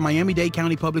to you by Miami-Dade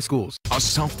County Public Schools. A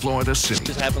South Florida city. It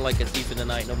just happened like a thief in the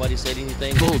night. Nobody said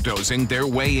anything. Bulldozing their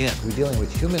way in. We're dealing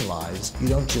with human lives. You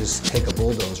don't just take a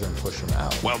bulldozer and push them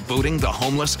out. While booting the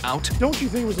homeless out? Don't you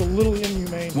think it was a little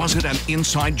inhumane? Was it an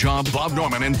inside job? Bob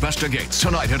Norman investigates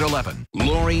tonight at 11.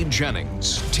 Lori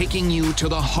Jennings taking you to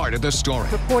the heart of the story.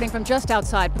 Reporting from just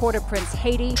outside Port-au-Prince,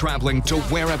 Haiti. Traveling to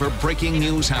wherever breaking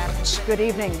news happens. Good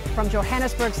evening from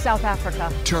Johannesburg, South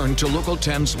Africa. Turn to Local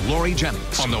 10's Lori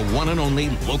Jennings on the one and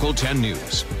only Local 10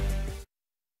 News.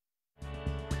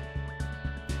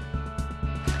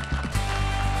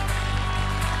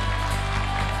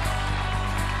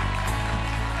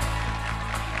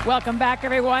 Welcome back,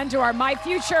 everyone, to our My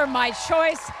Future, My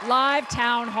Choice live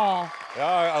town hall.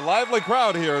 A lively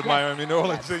crowd here at Miami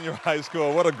Norland Senior High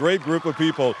School. What a great group of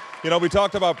people. You know, we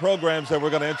talked about programs that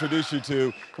we're going to introduce you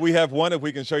to. We have one, if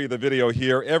we can show you the video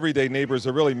here. Everyday Neighbors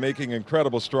are really making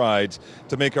incredible strides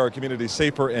to make our community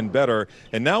safer and better.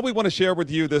 And now we want to share with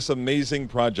you this amazing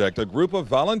project. A group of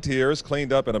volunteers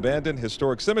cleaned up an abandoned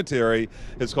historic cemetery.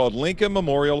 It's called Lincoln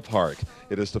Memorial Park.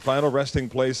 It is the final resting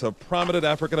place of prominent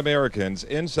African Americans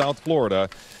in South Florida.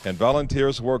 And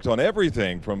volunteers worked on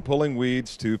everything from pulling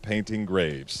weeds to painting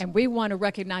graves. And we want to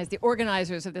recognize the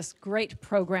organizers of this great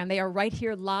program. They are right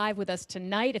here live with us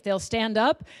tonight. If they'll stand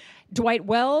up, Dwight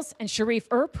Wells and Sharif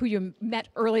Earp, who you met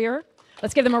earlier.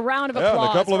 Let's give them a round of applause. Yeah, and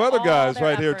a couple of other guys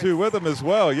right here too with them as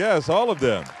well. Yes, all of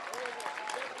them.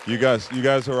 You guys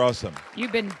are awesome.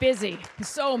 You've been busy.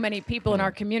 So many people in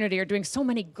our community are doing so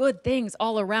many good things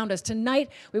all around us.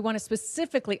 Tonight, we want to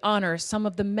specifically honor some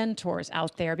of the mentors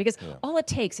out there because all it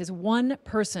takes is one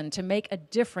person to make a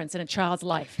difference in a child's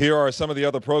life. Here are some of the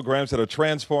other programs that are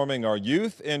transforming our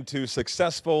youth into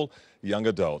successful young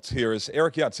adults. Here is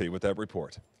Eric Yatsi with that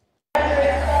report.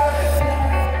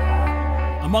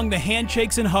 Among the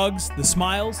handshakes and hugs, the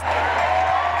smiles,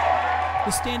 the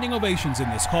standing ovations in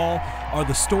this hall are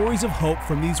the stories of hope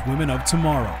from these women of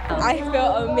tomorrow. I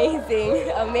feel amazing,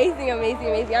 amazing, amazing,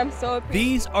 amazing. I'm so appreciative.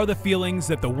 These are the feelings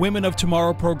that the Women of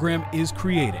Tomorrow program is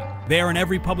creating. They are in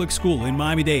every public school in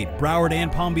Miami-Dade, Broward,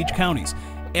 and Palm Beach counties.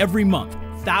 Every month,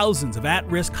 thousands of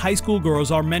at-risk high school girls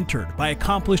are mentored by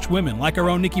accomplished women like our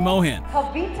own Nikki Mohan,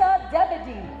 Kavita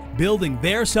Debedi. building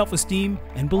their self-esteem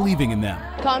and believing in them.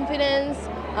 Confidence,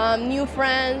 new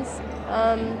friends,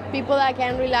 people that I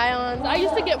can rely on. I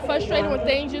used to get frustrated when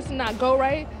things used to not go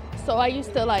right, so I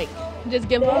used to just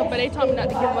give up, but they told me not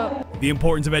to give up. The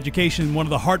importance of education, one of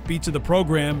the heartbeats of the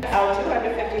program. Our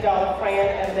 $250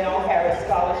 Fran and Mel Harris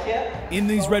Scholarship. In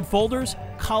these red folders,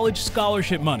 college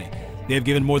scholarship money. They have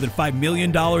given more than $5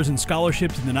 million in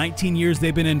scholarships in the 19 years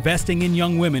they've been investing in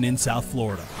young women in South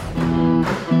Florida.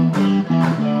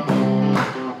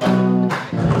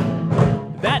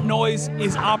 That noise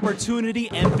is opportunity,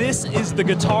 and this is the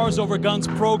Guitars Over Guns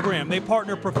program. They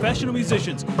partner professional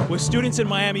musicians with students in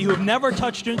Miami who have never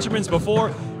touched instruments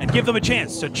before and give them a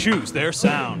chance to choose their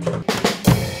sound.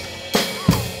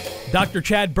 Dr.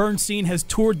 Chad Bernstein has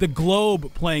toured the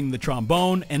globe playing the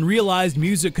trombone and realized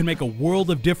music can make a world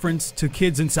of difference to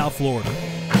kids in South Florida.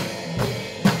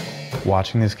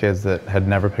 Watching these kids that had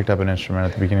never picked up an instrument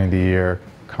at the beginning of the year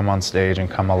come on stage and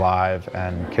come alive,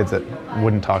 and kids that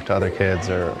wouldn't talk to other kids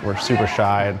or were super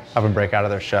shy and have them break out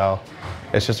of their shell,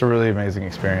 it's just a really amazing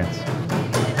experience.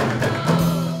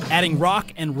 Adding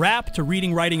rock and rap to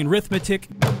reading, writing, and arithmetic,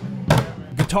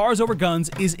 Guitars Over Guns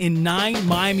is in 9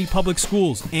 Miami public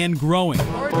schools and growing.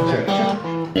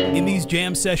 In these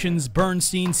jam sessions,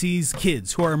 Bernstein sees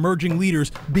kids who are emerging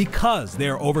leaders because they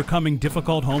are overcoming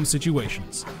difficult home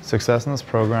situations. Success in this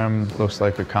program looks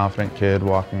like a confident kid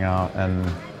walking out and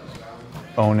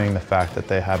owning the fact that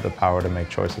they have the power to make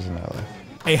choices in their life.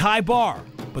 A high bar,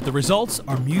 but the results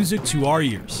are music to our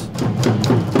ears.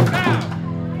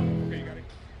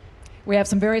 We have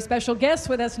some very special guests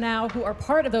with us now who are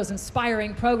part of those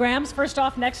inspiring programs. First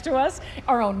off, next to us,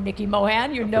 our own Nikki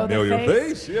Mohan. You know the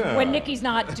face. Yeah. When Nikki's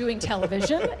not doing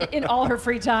television, in all her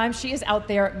free time, she is out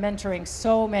there mentoring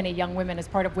so many young women as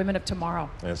part of Women of Tomorrow.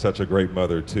 And such a great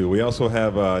mother, too. We also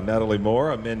have Natalie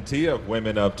Moore, a mentee of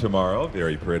Women of Tomorrow.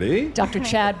 Very pretty. Dr.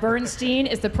 Chad Bernstein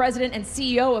is the president and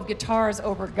CEO of Guitars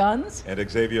Over Guns. And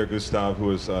Xavier Gustave, who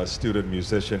is a student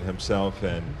musician himself.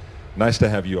 And nice to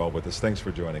have you all with us. Thanks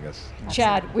for joining us.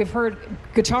 Chad, we've heard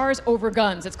Guitars Over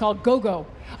Guns. It's called Go-Go.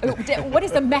 What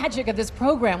is the magic of this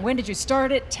program? When did you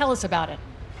start it? Tell us about it.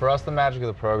 For us, the magic of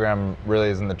the program really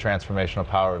is in the transformational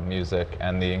power of music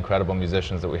and the incredible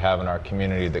musicians that we have in our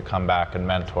community that come back and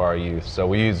mentor our youth. So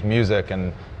we use music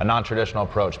and a non-traditional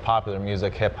approach, popular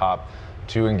music, hip-hop,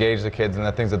 to engage the kids in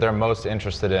the things that they're most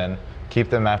interested in, keep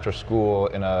them after school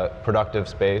in a productive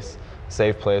space,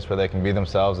 safe place where they can be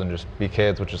themselves and just be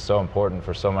kids, which is so important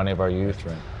for so many of our youth.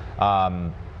 That's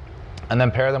right. And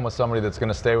then pair them with somebody that's going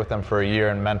to stay with them for a year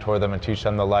and mentor them and teach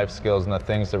them the life skills and the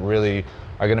things that really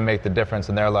are going to make the difference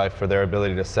in their life for their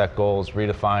ability to set goals,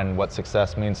 redefine what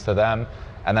success means to them,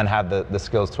 and then have the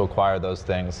skills to acquire those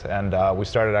things. And we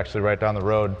started actually right down the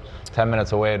road, 10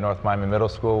 minutes away at North Miami Middle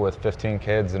School with 15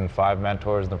 kids and 5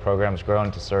 mentors. And the program's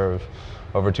grown to serve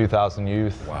over 2,000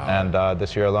 youth. Wow. And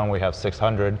this year alone we have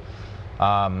 600.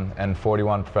 And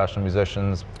 41 professional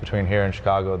musicians between here and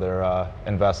Chicago that are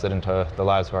invested into the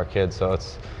lives of our kids. So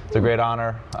it's a great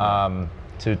honor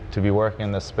to be working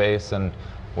in this space and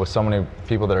with so many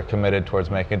people that are committed towards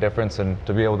making a difference and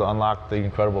to be able to unlock the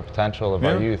incredible potential of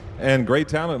our youth. And great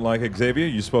talent like Xavier.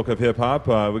 You spoke of hip-hop.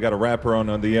 We got a rapper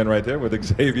on the end right there with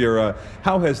Xavier.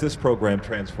 How has this program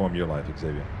transformed your life,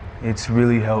 Xavier? It's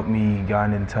really helped me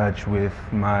get in touch with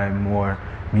my more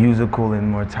musical and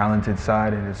more talented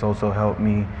side, and it's also helped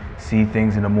me see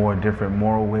things in a more different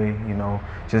moral way, you know,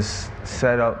 just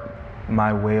set up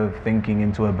my way of thinking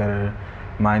into a better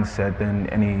mindset than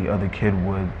any other kid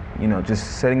would, you know,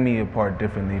 just setting me apart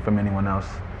differently from anyone else,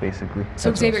 basically.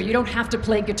 So Xavier, you don't have to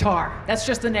play guitar. That's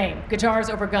just the name, Guitars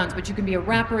Over Guns, but you can be a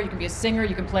rapper, you can be a singer,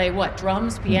 you can play what,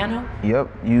 drums, piano? Yep,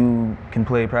 you can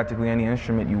play practically any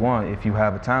instrument you want if you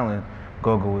have a talent.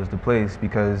 Go-Go is the place,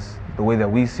 because the way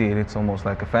that we see it, it's almost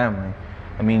like a family.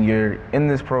 I mean, you're in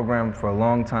this program for a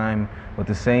long time with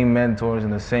the same mentors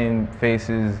and the same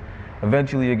faces.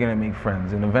 Eventually you're gonna make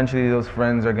friends, and eventually those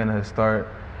friends are gonna start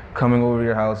coming over to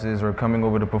your houses or coming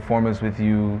over to performance with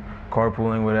you,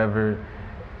 carpooling, whatever.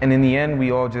 And in the end,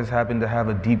 we all just happen to have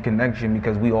a deep connection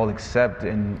because we all accept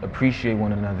and appreciate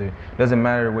one another. Doesn't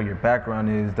matter what your background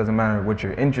is, doesn't matter what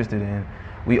you're interested in.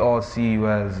 We all see you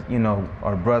as, you know,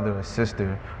 our brother, our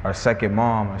sister, our second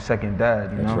mom, our second dad,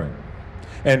 you know? That's right.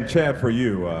 And Chad, for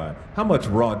you, how much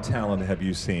raw talent have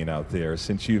you seen out there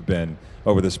since you've been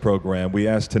over this program? We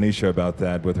asked Tanisha about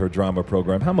that with her drama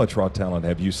program. How much raw talent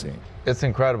have you seen? It's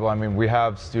incredible. I mean, we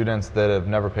have students that have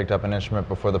never picked up an instrument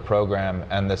before the program,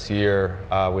 and this year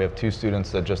we have 2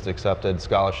 students that just accepted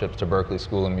scholarships to Berklee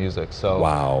School of Music. So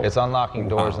wow. It's unlocking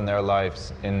doors in their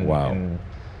lives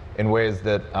in ways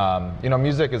that, you know,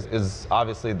 music is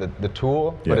obviously the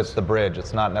tool, but it's the bridge.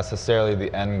 It's not necessarily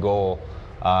the end goal.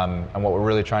 And what we're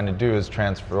really trying to do is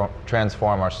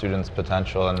transform our students'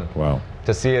 potential, and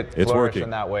to see it flourish in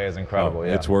that way is incredible.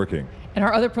 It's working. And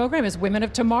our other program is Women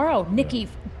of Tomorrow. Nikki,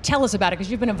 tell us about it,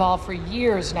 because you've been involved for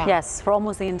years now. Yes, for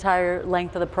almost the entire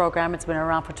length of the program. It's been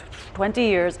around for 20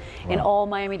 years in all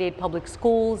Miami-Dade public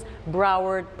schools,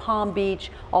 Broward, Palm Beach,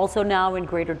 also now in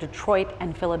Greater Detroit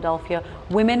and Philadelphia.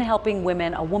 Women helping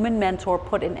women, a woman mentor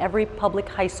put in every public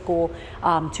high school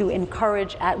to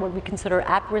encourage what we consider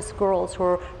at-risk girls who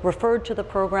are referred to the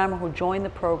program or who join the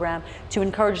program, to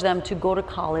encourage them to go to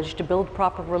college, to build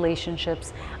proper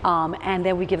relationships, and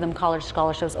then we give them college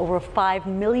scholarships, over $5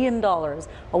 million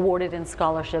awarded in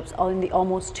scholarships in the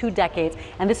almost 2 decades,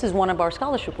 and this is one of our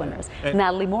scholarship winners,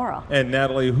 Natalie Mora. And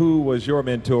Natalie, who was your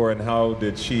mentor and how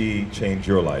did she change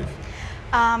your life?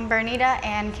 Bernita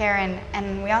and Karen,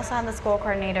 and we also had the school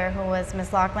coordinator who was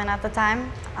Miss Laughlin at the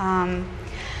time.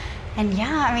 And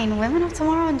yeah, I mean, Women of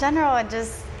Tomorrow in general,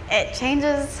 it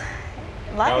changes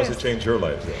lives. How has it changed your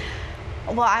life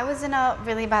then? Well, I was in a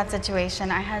really bad situation.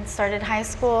 I had started high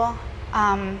school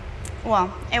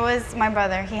well, it was my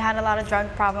brother. He had a lot of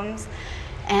drug problems,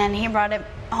 and he brought it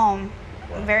home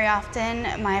very often.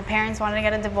 My parents wanted to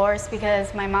get a divorce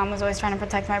because my mom was always trying to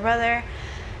protect my brother.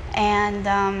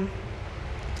 And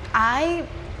I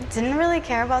didn't really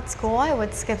care about school. I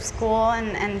would skip school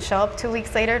and show up 2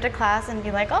 weeks later to class and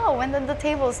be like, oh, when did the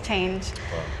tables change?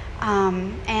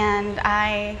 And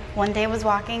I one day was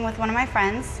walking with one of my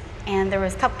friends, and there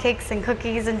was cupcakes and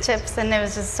cookies and chips, and there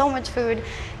was just so much food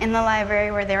in the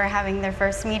library where they were having their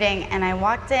first meeting. And I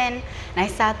walked in and I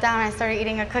sat down and I started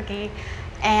eating a cookie,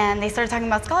 and they started talking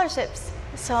about scholarships.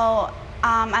 So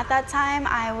at that time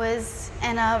I was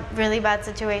in a really bad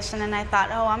situation, and I thought,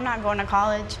 oh, I'm not going to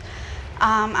college.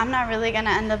 I'm not really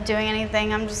gonna end up doing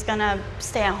anything. I'm just gonna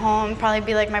stay at home, probably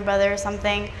be like my brother or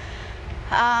something.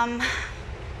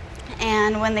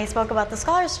 And when they spoke about the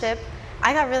scholarship,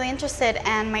 I got really interested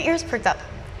and my ears perked up.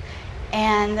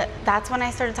 And that's when I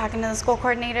started talking to the school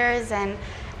coordinators, and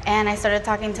I started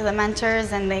talking to the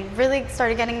mentors, and they really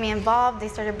started getting me involved. They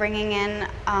started bringing in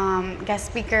guest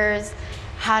speakers,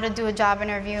 how to do a job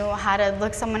interview, how to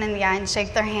look someone in the eye and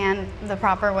shake their hand the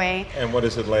proper way. And what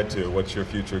has it led to? What's your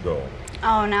future goal?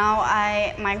 Oh, now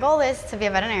my goal is to be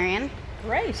a veterinarian.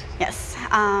 Great. Yes.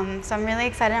 So I'm really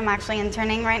excited. I'm actually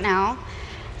interning right now.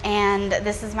 And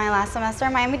this is my last semester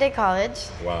at Miami-Dade College.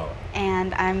 Wow.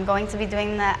 And I'm going to be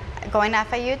going to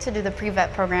FIU to do the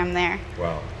pre-vet program there.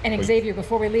 Wow. And Xavier,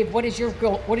 before we leave, what is your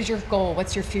goal? What is your goal?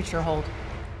 What's your future hold?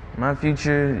 My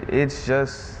future, it's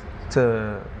just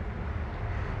to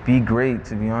be great,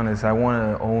 to be honest. I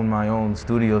want to own my own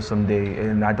studio someday,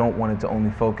 and I don't want it to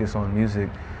only focus on music.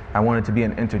 I want it to be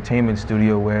an entertainment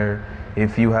studio where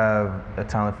if you have a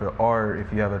talent for art,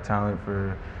 if you have a talent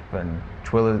for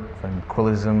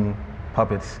ventriloquism,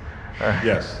 puppets.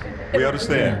 Yes, we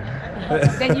understand.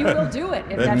 Then you will do it.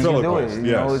 If that's you your do goal. it.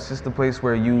 You know, it's just a place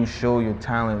where you show your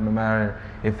talent, no matter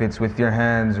if it's with your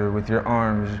hands or with your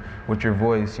arms, with your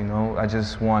voice. You know, I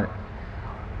just want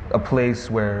a place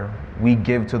where we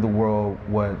give to the world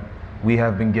what we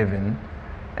have been given,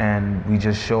 and we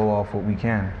just show off what we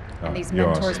can. And these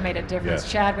mentors awesome. made a difference.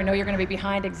 Yes. Chad, we know you're going to be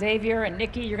behind Xavier and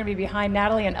Nikki. You're going to be behind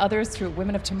Natalie and others through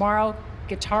Women of Tomorrow.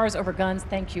 Guitars over guns.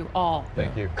 Thank you all.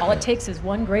 Thank you. All it takes is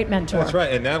one great mentor. That's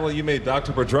right. And Natalie, you made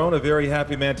Dr. Padron a very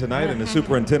happy man tonight, and the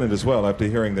superintendent as well, after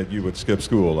hearing that you would skip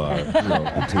school in 2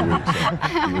 weeks. So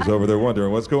he was over there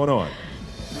wondering what's going on.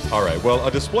 All right, well,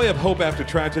 a display of hope after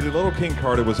tragedy. Little King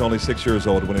Carter was only 6 years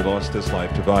old when he lost his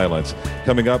life to violence.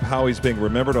 Coming up, how he's being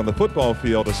remembered on the football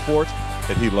field, a sport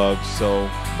that he loves so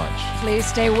much. Please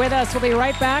stay with us. We'll be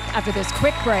right back after this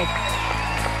quick break.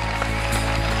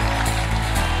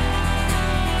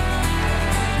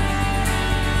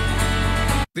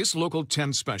 This Local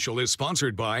 10 special is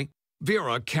sponsored by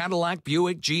Vera Cadillac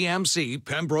Buick GMC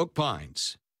Pembroke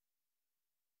Pines.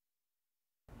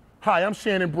 Hi, I'm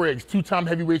Shannon Briggs, two-time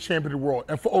heavyweight champion of the world.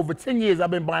 And for over 10 years,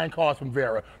 I've been buying cars from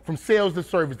Vera. From sales to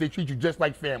service, they treat you just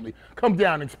like family. Come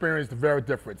down and experience the Vera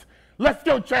difference. Let's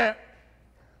go, champ!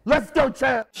 Let's go,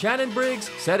 champ! Shannon Briggs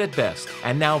said it best.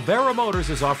 And now Vera Motors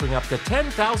is offering up to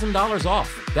 $10,000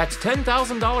 off. That's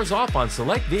 $10,000 off on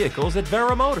select vehicles at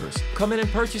Vera Motors. Come in and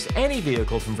purchase any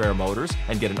vehicle from Vera Motors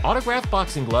and get an autographed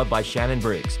boxing glove by Shannon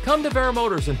Briggs. Come to Vera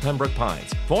Motors in Pembroke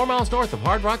Pines, 4 miles north of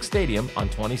Hard Rock Stadium on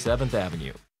 27th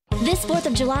Avenue. This 4th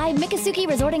of July, Miccosukee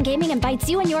Resort and Gaming invites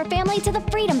you and your family to the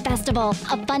Freedom Festival,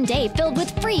 a fun day filled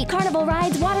with free carnival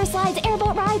rides, water slides,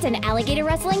 airboat rides, and alligator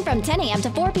wrestling from 10 a.m.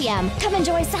 to 4 p.m. Come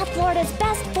enjoy South Florida's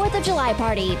best 4th of July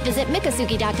party. Visit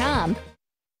Miccosukee.com.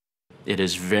 It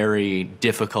is very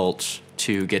difficult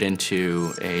to get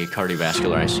into a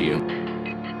cardiovascular ICU.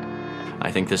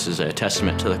 I think this is a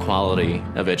testament to the quality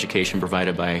of education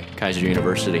provided by Kaiser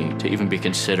University to even be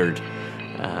considered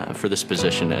for this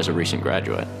position as a recent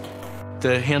graduate.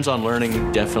 The hands-on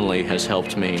learning definitely has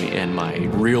helped me in my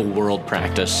real-world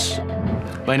practice.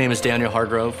 My name is Daniel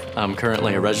Hargrove. I'm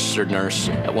currently a registered nurse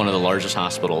at one of the largest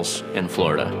hospitals in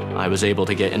Florida. I was able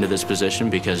to get into this position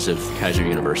because of Kaiser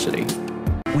University.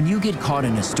 When you get caught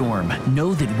in a storm,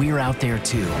 know that we're out there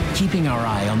too, keeping our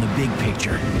eye on the big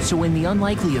picture. So in the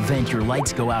unlikely event your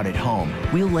lights go out at home,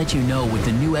 we'll let you know with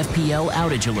the new FPL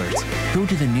outage alerts. Go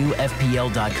to the new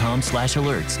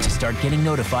FPL.com/alerts to start getting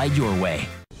notified your way.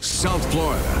 South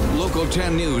Florida, Local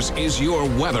 10 News is your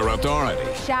weather authority.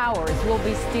 Showers will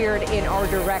be steered in our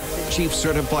direction. Chief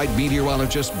Certified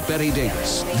Meteorologist Betty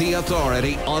Davis, the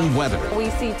authority on weather.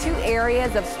 We see 2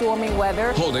 areas of stormy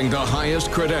weather. Holding the highest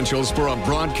credentials for a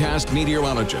broadcast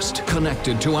meteorologist.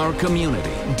 Connected to our community.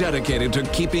 Dedicated to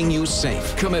keeping you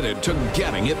safe. Committed to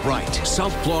getting it right.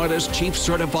 South Florida's Chief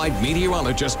Certified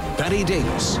Meteorologist Betty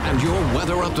Davis and your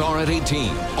weather authority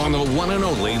team on the one and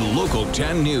only Local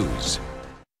 10 News.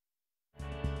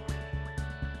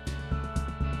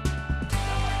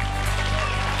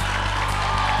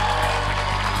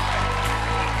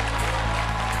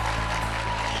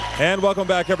 And welcome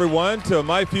back, everyone, to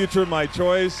My Future, My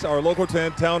Choice, our Local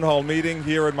 10 Town Hall meeting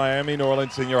here at Miami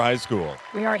Norland Senior High School.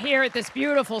 We are here at this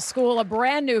beautiful school, a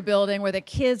brand new building where the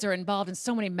kids are involved in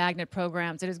so many magnet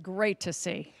programs. It is great to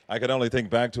see. I can only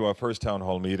think back to our first town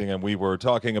hall meeting, and we were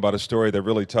talking about a story that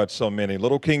really touched so many.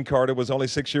 Little King Carter was only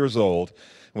 6 years old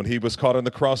when he was caught in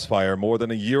the crossfire more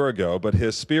than a year ago, but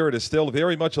his spirit is still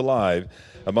very much alive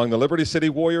among the Liberty City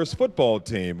Warriors football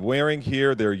team, wearing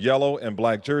here their yellow and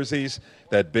black jerseys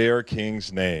that bear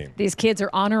King's name. These kids are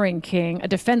honoring King, a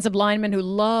defensive lineman who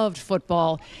loved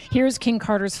football. Here's King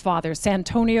Carter's father,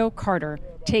 Santonio Carter,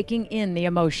 taking in the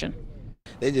emotion.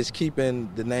 They just keeping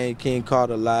the name King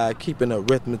Carter alive, keeping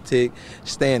arithmetic,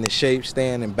 staying in shape,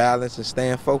 staying in balance, and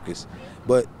staying focused.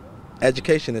 But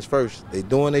education is first. They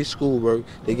doing their schoolwork,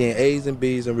 they getting A's and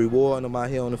B's and rewarding them out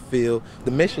here on the field.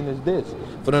 The mission is this,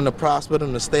 for them to prosper,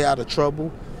 them to stay out of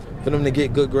trouble, for them to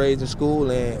get good grades in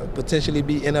school and potentially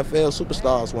be NFL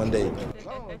superstars one day.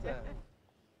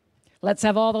 Let's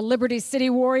have all the Liberty City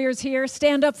Warriors here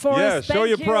stand up for us. Yeah, show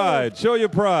your pride, show your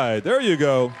pride. There you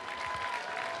go.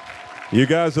 You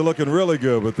guys are looking really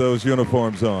good with those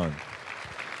uniforms on.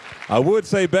 I would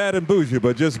say bad and bougie,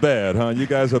 but just bad, huh? You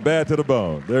guys are bad to the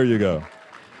bone. There you go.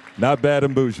 Not bad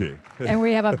and bougie. And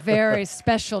we have a very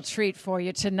special treat for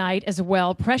you tonight as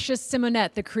well. Precious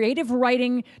Simonette, the creative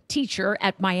writing teacher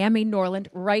at Miami Norland,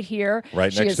 right here.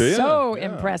 Right next to you. She is so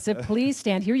impressive. Please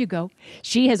stand. Here you go.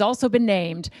 She has also been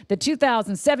named the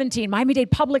 2017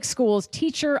 Miami-Dade Public Schools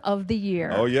Teacher of the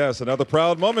Year. Oh, yes. Another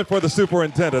proud moment for the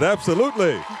superintendent.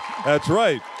 Absolutely. That's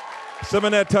right.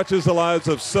 Simonette touches the lives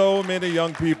of so many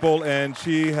young people, and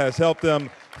she has helped them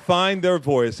find their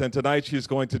voice, and tonight she's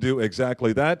going to do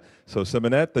exactly that. So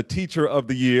Simonette, the Teacher of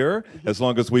the Year, as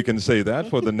long as we can say that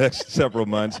for the next several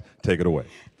months. Take it away.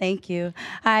 Thank you.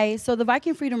 Hi, so the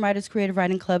Viking Freedom Writers Creative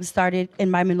Writing Club started in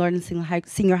Miami Norland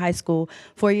Senior High School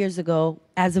 4 years ago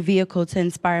as a vehicle to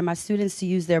inspire my students to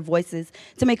use their voices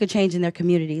to make a change in their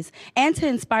communities and to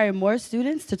inspire more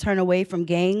students to turn away from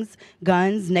gangs,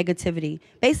 guns, negativity,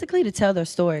 basically to tell their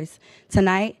stories.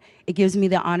 Tonight, it gives me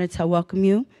the honor to welcome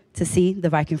you to see the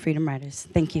Viking Freedom Writers.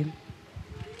 Thank you.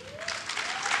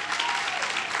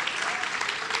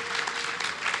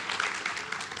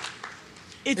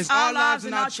 It's our lives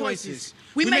and our choices.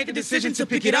 We make a decision to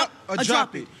pick it up or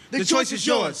drop it. The choice is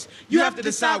yours. You have to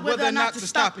decide whether or not to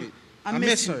stop it. I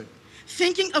miss her.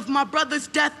 Thinking of my brother's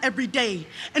death every day,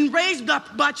 enraged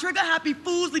by trigger-happy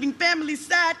fools, leaving families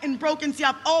sad and broken. See,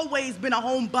 I've always been a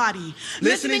homebody.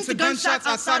 Listening to gunshots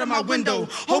outside of my window,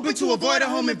 hoping to avoid a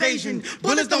home invasion.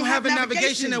 Bullets don't have a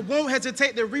navigation and won't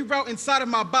hesitate to reroute inside of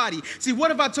my body. See, what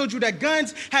if I told you that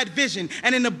guns had vision,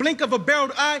 and in the blink of a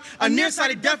barreled eye, a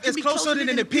nearsighted death is closer than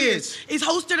it appears. It's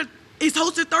hosted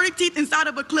 30 teeth inside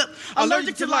of a clip.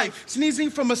 Allergic to life. Sneezing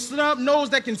from a snub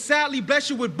nose that can sadly bless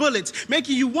you with bullets,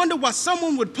 making you wonder why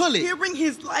someone would pull it. Hearing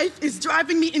his life is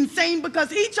driving me insane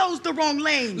because he chose the wrong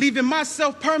lane. Leaving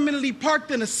myself permanently parked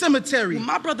in a cemetery. When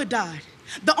my brother died,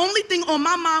 the only thing on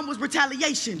my mind was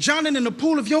retaliation. Drowning in the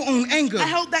pool of your own anger. I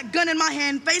held that gun in my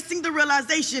hand, facing the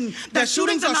realization that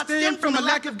shootings are not stemmed from a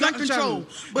lack of gun control,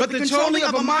 but the controlling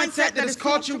of a mindset that is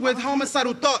cultured with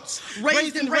homicidal thoughts,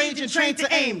 raised in rage and trained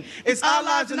to aim. It's our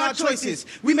lives and our choices.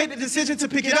 We make the decision to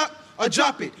pick it up or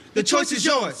drop it. The choice is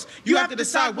yours. You have to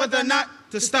decide whether or not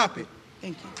to stop it.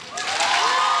 Thank you.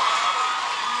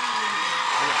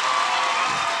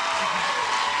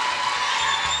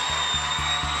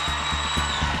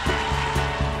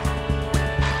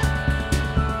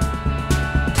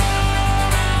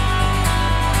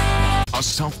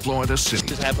 South Florida city.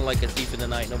 Just happened like a thief in the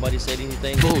night. Nobody said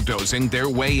anything. Bulldozing their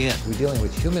way in. We're dealing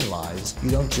with human lives.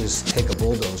 You don't just take a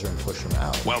bulldozer and push them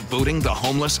out. While booting the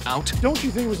homeless out? Don't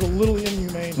you think it was a little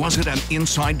inhumane? Was it an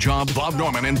inside job? Bob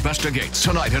Norman investigates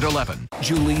tonight at 11.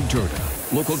 Julie Durda,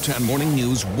 Local 10 Morning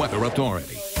News Weather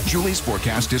Authority. Julie's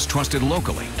forecast is trusted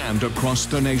locally and across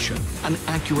the nation. An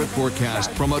accurate forecast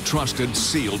from a trusted,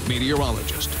 sealed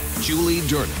meteorologist. Julie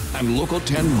Durda and Local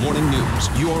 10 Morning News,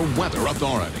 your weather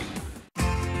authority.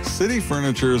 City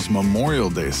Furniture's Memorial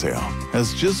Day sale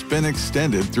has just been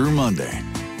extended through Monday.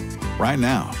 Right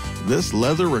now, this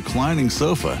leather reclining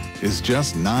sofa is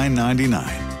just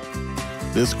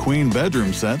 $9.99. This queen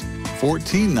bedroom set,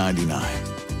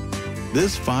 $14.99.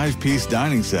 This 5-piece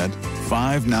dining set,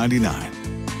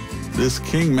 $5.99. This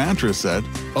king mattress set,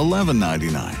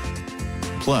 $11.99.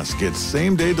 Plus, get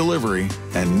same-day delivery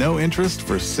and no interest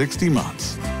for 60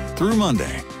 months. Through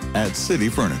Monday at City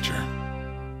Furniture.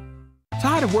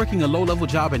 Tired Tired of working a low-level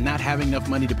job and not having enough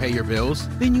money to pay your bills?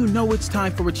 Then you know it's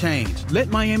time for a change. Let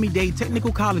Miami-Dade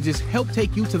Technical Colleges help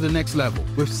take you to the next level.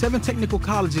 With 7 technical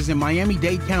colleges in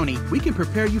Miami-Dade County, we can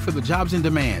prepare you for the jobs in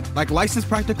demand, like licensed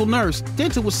practical nurse,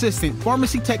 dental assistant,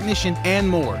 pharmacy technician, and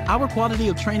more. Our quality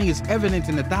of training is evident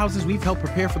in the thousands we've helped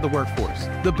prepare for the workforce.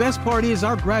 The best part is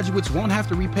our graduates won't have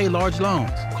to repay large loans.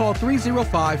 Call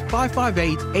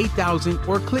 305-558-8000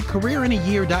 or click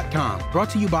careerinayear.com.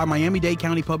 Brought to you by Miami-Dade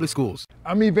County Public Schools.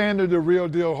 I'm Evander the Real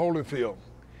Deal Holyfield.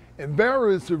 And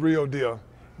Vera is the real deal.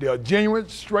 They are genuine,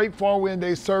 straightforward in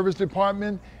their service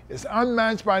department. It's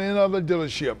unmatched by any other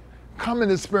dealership. Come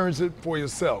and experience it for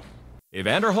yourself.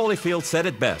 Evander Holyfield said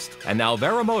it best, and now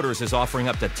Vera Motors is offering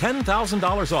up to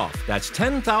 $10,000 off. That's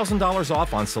 $10,000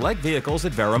 off on select vehicles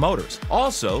at Vera Motors.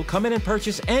 Also, come in and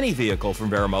purchase any vehicle from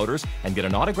Vera Motors and get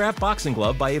an autographed boxing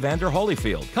glove by Evander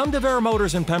Holyfield. Come to Vera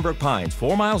Motors in Pembroke Pines,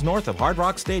 4 miles north of Hard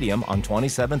Rock Stadium on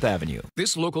 27th Avenue.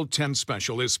 This Local 10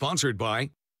 special is sponsored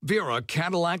by Vera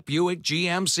Cadillac Buick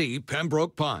GMC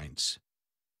Pembroke Pines.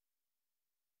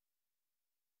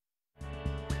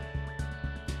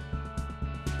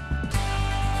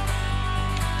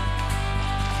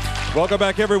 Welcome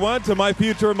back, everyone, to My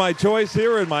Future, My Choice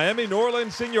here in Miami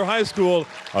Norland Senior High School.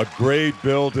 A great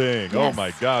building. Yes. Oh,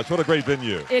 my gosh. What a great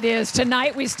venue. It is.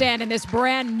 Tonight we stand in this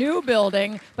brand new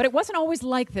building, but it wasn't always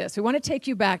like this. We want to take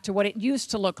you back to what it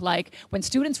used to look like when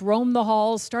students roamed the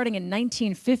halls starting in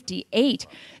 1958.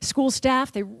 School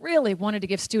staff, they really wanted to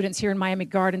give students here in Miami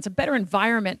Gardens a better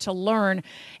environment to learn.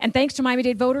 And thanks to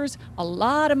Miami-Dade voters, a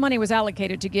lot of money was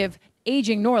allocated to give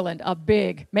aging Norland a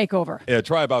big makeover. Yeah,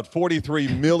 try about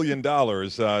 $43 million.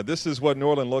 This is what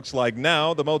Norland looks like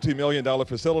now. The multi-million-dollar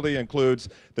facility includes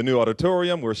the new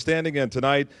auditorium we're standing in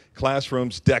tonight,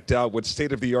 classrooms decked out with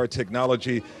state-of-the-art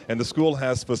technology, and the school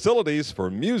has facilities for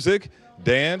music,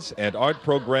 dance, and art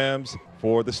programs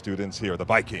for the students here, the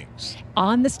Vikings.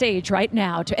 On the stage right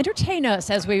now to entertain us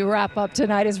as we wrap up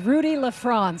tonight is Rudy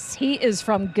LaFrance. He is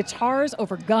from Guitars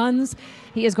Over Guns.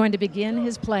 He is going to begin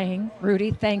his playing.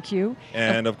 Rudy, thank you.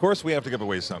 And of course, we have to give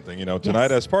away something. You know, tonight,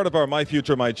 yes, as part of our My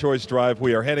Future, My Choice drive,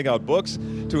 we are handing out books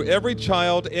to every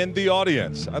child in the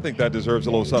audience. I think that deserves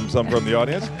a little something from the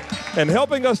audience. And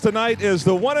helping us tonight is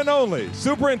the one and only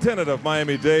Superintendent of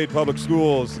Miami-Dade Public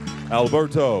Schools,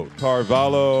 Alberto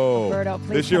Carvalho. Alberto, please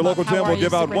this year, Local 10 will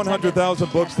give out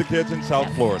 100,000 books to kids in South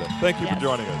Florida. Thank you for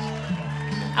joining us.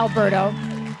 Alberto,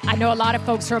 I know a lot of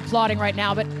folks are applauding right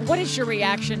now, but what is your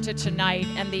reaction to tonight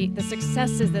and the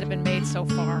successes that have been made so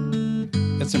far?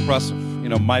 It's impressive. You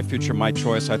know, My Future, My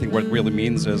Choice, I think what it really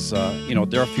means is, you know,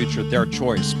 their future, their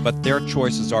choice. But their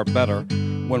choices are better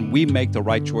when we make the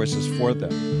right choices for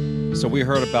them. So we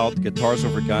heard about Guitars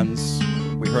Over Guns.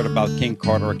 We heard about King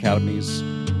Carter Academies,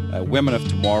 Women of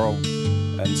Tomorrow,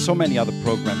 and so many other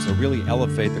programs that really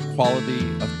elevate the quality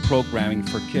of programming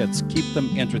for kids. Keep them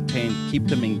entertained, keep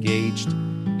them engaged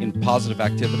in positive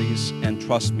activities, and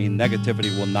trust me,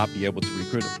 negativity will not be able to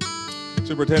recruit them.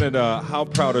 Superintendent, how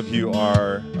proud of you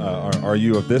are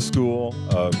you of this school,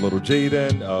 of Little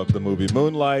Jaden, of the movie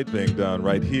Moonlight being done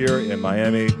right here in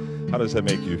Miami? How does that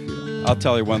make you feel? I'll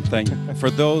tell you one thing. For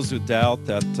those who doubt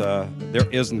that there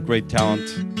isn't great talent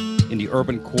in the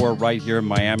urban core right here in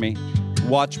Miami,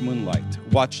 watch Moonlight,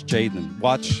 watch Jaden,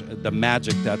 watch the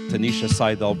magic that Tanisha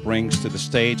Seidel brings to the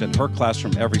stage and her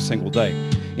classroom every single day.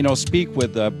 You know, speak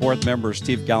with board member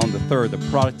Steve Gallen III, the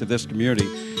product of this community,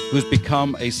 who's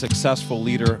become a successful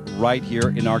leader right here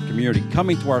in our community,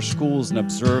 coming to our schools and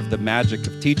observe the magic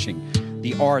of teaching,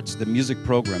 the arts, the music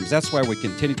programs. That's why we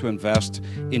continue to invest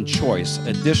in choice,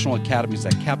 additional academies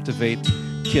that captivate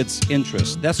kids'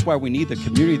 interests. That's why we need the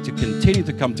community to continue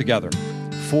to come together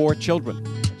for children,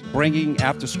 bringing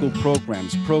after-school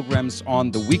programs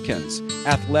on the weekends,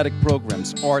 athletic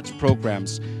programs, arts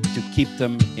programs to keep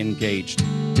them engaged.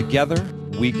 Together,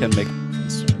 we can make a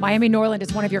difference. Miami Norland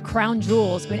is one of your crown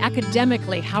jewels. I mean,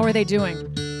 academically, how are they doing?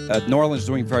 Norland is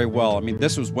doing very well. I mean,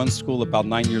 this was one school about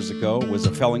 9 years ago, was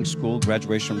a failing school,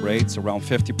 graduation rates around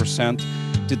 50%.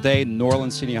 Today,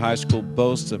 Norland Senior High School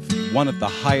boasts of one of the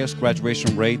highest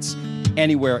graduation rates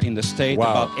anywhere in the state,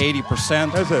 wow, about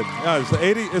 80%. That's it. Yeah,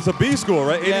 it's a B school,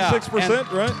 right? 86%,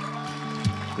 right?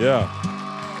 Yeah.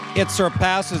 It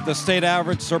surpasses the state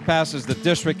average, surpasses the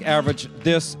district average.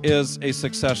 This is a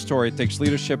success story. It takes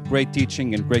leadership, great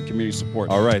teaching, and great community support.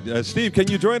 All right. Steve, can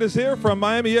you join us here from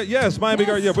Miami? Yes, Miami.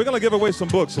 Yes. Yeah, we're going to give away some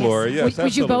books, Lori. Yes,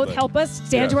 would you both help us?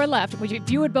 Stand to our left. If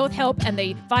you would both help, and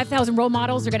the 5,000 role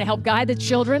models are going to help guide the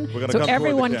children so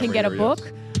everyone can get a book.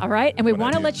 Yes. All right. And we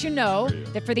want to let you know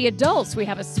that for the adults, we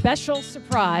have a special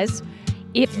surprise.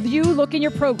 If you look in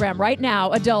your program right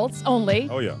now, adults only,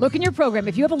 look in your program.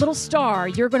 If you have a little star,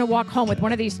 you're going to walk home with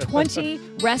one of these 20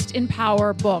 Rest in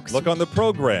Power books. Look on the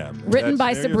program. Written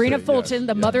by Sabrina Fulton,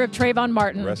 the mother of Trayvon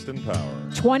Martin. Rest in Power.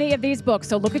 20 of these books.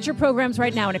 So look at your programs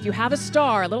right now. And if you have a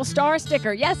star, a little star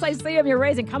sticker, yes, I see them, you're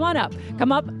raising. Come on up.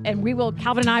 Come up, and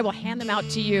Calvin and I will hand them out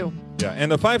to you. Yeah,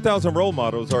 and the 5,000 Role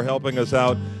Models are helping us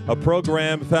out. A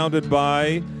program founded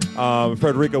by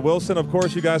Frederica Wilson. Of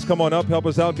course, you guys come on up, help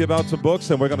us out, give out some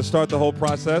books, and we're going to start the whole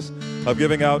process of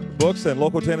giving out books. And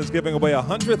Local 10 is giving away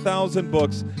 100,000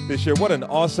 books this year. What an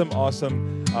awesome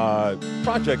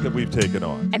project that we've taken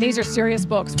on. And these are serious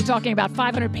books. We're talking about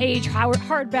 500-page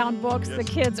hardbound books. Yes. The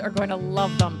kids are going to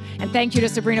love them. And thank you to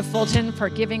Sabrina Fulton for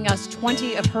giving us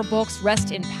 20 of her books,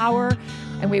 Rest in Power.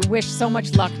 And we wish so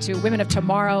much luck to Women of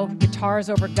Tomorrow, Guitars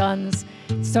Over Guns,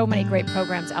 so many great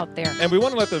programs out there. And we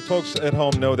want to let the folks at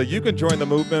home know that you can join the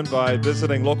movement by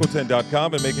visiting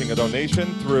local10.com and making a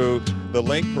donation through the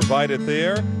link provided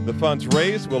there. The funds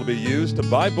raised will be used to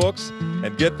buy books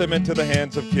and get them into the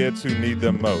hands of kids who need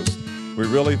them most. We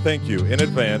really thank you in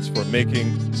advance for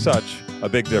making such a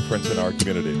big difference in our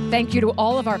community. Thank you to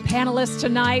all of our panelists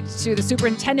tonight, to the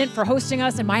superintendent for hosting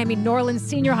us in Miami Norland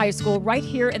Senior High School right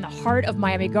here in the heart of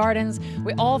Miami Gardens.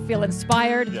 We all feel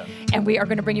inspired, and we are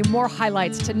going to bring you more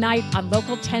highlights tonight on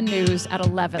Local 10 News at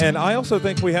 11. And I also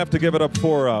think we have to give it up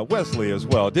for Wesley as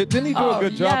well. Didn't he do a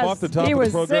good job off the top of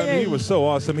the program? Singing. He was so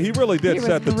awesome. He really did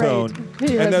set the tone.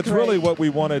 And that's really what we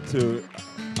wanted to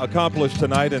accomplish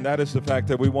tonight, and that is the fact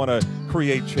that we want to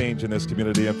create change in this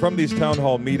community. And from these town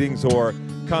hall meetings or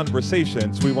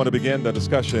conversations, we want to begin the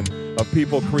discussion of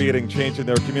people creating change in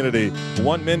their community,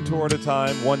 one mentor at a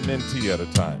time, one mentee at a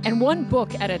time. And one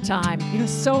book at a time. You know,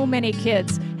 so many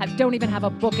kids don't even have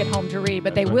a book at home to read,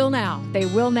 but they will now. They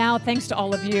will now, thanks to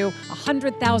all of you.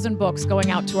 100,000 books going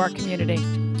out to our community.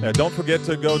 Don't forget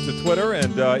to go to Twitter,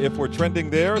 and if we're trending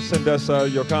there, send us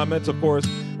your comments. Of course,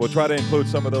 we'll try to include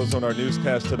some of those on our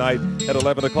newscast tonight at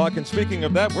 11 o'clock. And speaking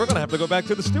of that, we're going to have to go back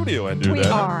to the studio and do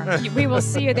that. We are. We will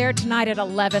see you there tonight at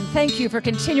 11. Thank you for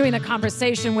continuing the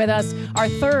conversation with us. Our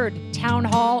third town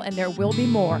hall, and there will be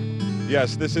more.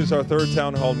 Yes, this is our third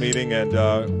town hall meeting,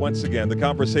 and once again, the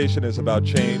conversation is about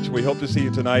change. We hope to see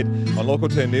you tonight on Local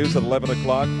 10 News at 11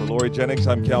 o'clock. For Lori Jennings,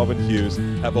 I'm Calvin Hughes.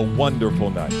 Have a wonderful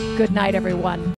night. Good night, everyone.